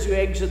left as you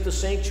exit the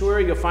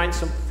sanctuary, you'll find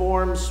some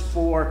forms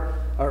for,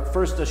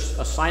 first a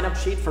sign-up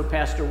sheet for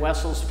Pastor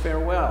Wessel's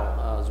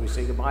farewell as we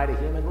say goodbye to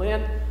him and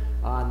Lynn.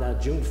 On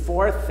June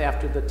 4th,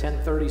 after the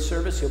 10:30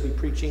 service, he'll be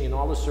preaching in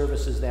all the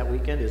services that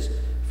weekend, his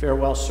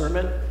farewell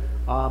sermon.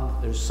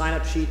 There's a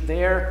sign-up sheet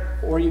there,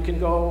 or you can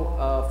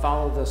go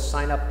follow the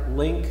sign-up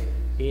link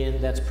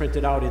that's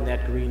printed out in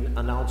that green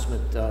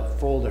announcement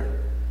folder.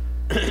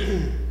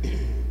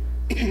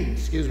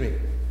 Excuse me.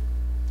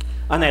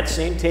 On that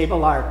same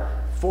table are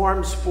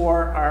forms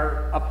for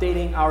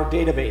updating our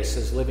database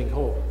as Living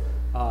Hope.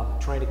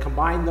 Trying to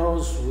combine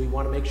those, we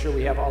want to make sure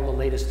we have all the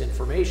latest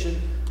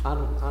information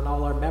on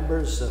all our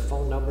members,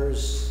 phone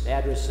numbers,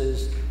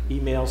 addresses,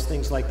 emails,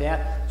 things like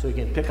that. So you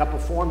can pick up a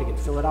form, you can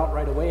fill it out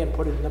right away and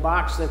put it in the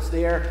box that's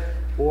there,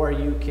 or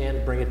you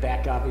can bring it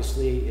back,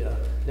 obviously,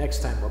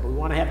 next time. But we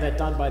want to have that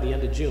done by the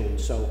end of June,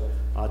 so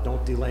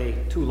don't delay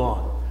too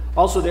long.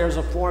 Also, there's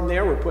a form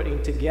there. We're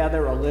putting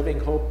together a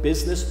Living Hope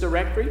business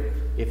directory.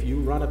 If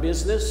you run a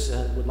business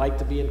and would like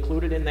to be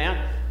included in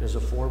that, there's a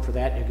form for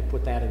that. You can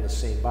put that in the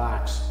same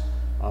box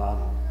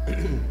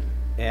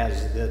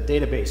as the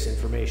database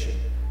information.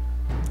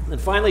 And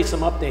finally,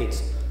 some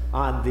updates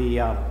on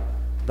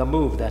the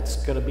move that's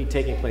going to be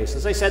taking place.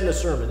 As I said in the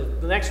sermon,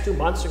 the next 2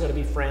 months are going to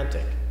be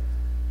frantic.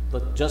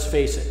 But just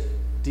face it,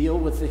 deal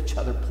with each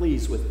other,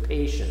 please, with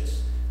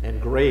patience and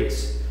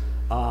grace.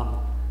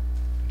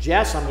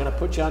 Jess, I'm going to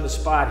put you on the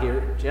spot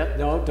here.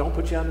 No, don't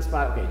put you on the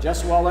spot. Okay,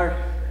 Jess Waller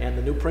and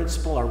the new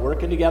principal are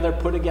working together,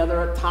 put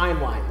together a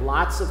timeline.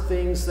 Lots of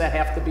things that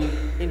have to be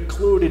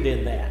included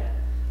in that.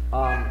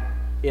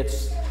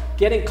 It's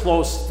getting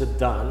close to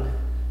done,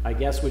 I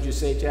guess. Would you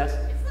say, Jess?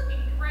 It's looking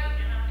great,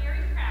 and I'm very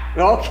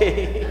proud.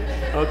 Okay,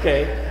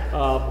 okay.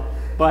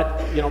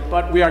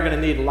 But we are going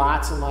to need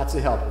lots and lots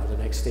of help over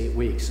the next 8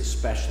 weeks,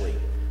 especially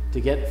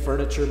to get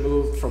furniture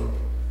moved from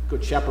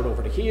Good Shepherd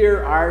over to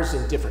here, ours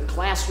in different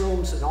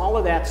classrooms and all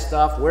of that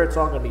stuff, where it's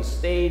all going to be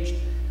staged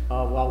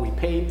while we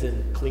paint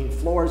and clean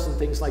floors and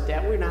things like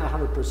that. We're not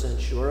 100%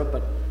 sure,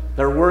 but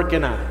they're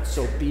working on it,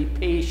 so be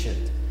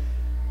patient.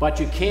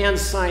 But you can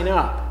sign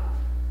up.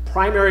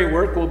 Primary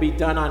work will be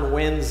done on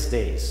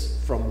Wednesdays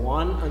from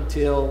 1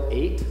 until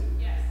 8.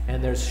 Yes.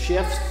 And there's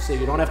shifts, so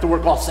you don't have to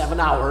work all 7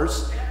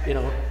 hours,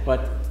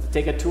 but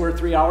take a 2 or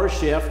 3 hour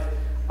shift.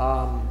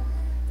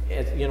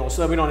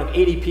 So that we don't have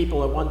 80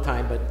 people at one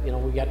time, but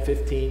we got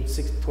 15,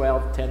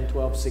 10,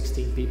 12,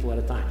 16 people at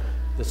a time.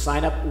 The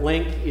sign-up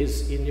link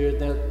is in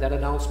that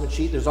announcement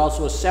sheet. There's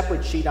also a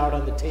separate sheet out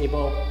on the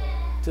table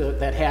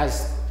that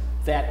has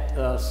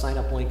that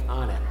sign-up link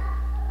on it.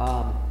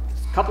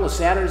 A couple of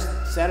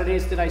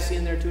Saturdays did I see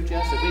in there too,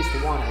 Jess? At least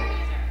one.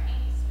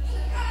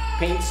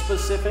 Paint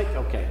specific?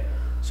 Okay.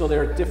 So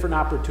there are different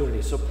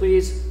opportunities. So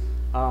please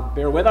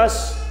bear with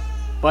us,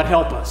 but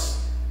help us.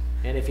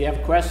 And if you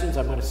have questions,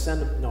 I'm going to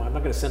send them. No, I'm not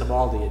going to send them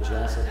all to you,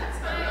 Jess.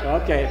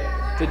 Okay.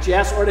 To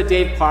Jess or to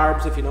Dave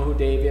Parbs, if you know who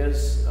Dave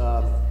is.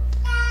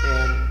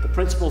 And the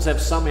principals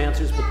have some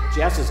answers, but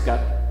Jess has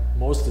got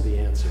most of the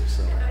answers.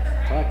 So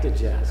talk to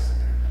Jess.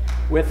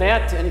 With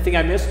that, anything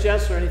I missed,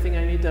 Jess, or anything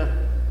I need to...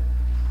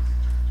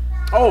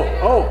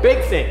 Oh,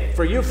 big thing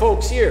for you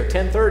folks here,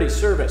 10:30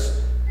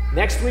 service.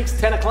 Next week's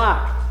 10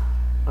 o'clock.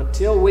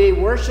 Until we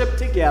worship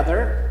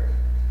together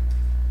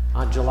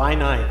on July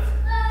 9th.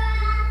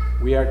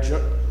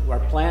 Our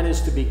plan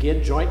is to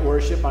begin joint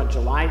worship on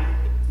July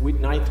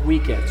 9th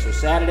weekend. So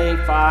Saturday,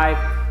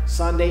 5,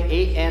 Sunday,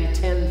 8 and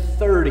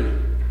 10:30.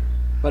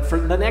 But for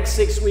the next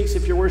 6 weeks,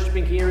 if you're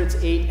worshiping here, it's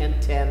 8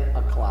 and 10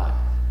 o'clock.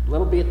 A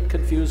little bit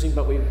confusing,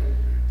 but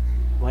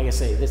like I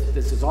say,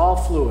 this is all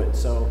fluid.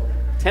 So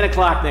 10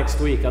 o'clock next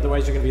week,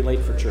 otherwise you're going to be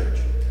late for church.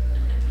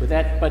 With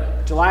that,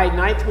 but July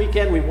 9th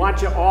weekend, we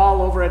want you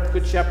all over at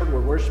Good Shepherd. We're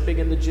worshiping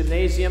in the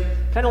gymnasium,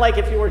 kind of like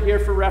if you were here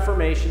for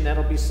Reformation.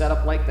 That'll be set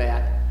up like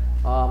that.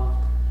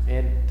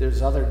 And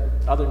there's other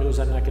news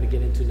I'm not going to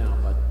get into now,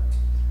 but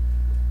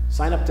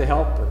sign up to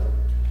help, and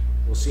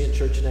we'll see you in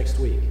church next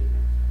week.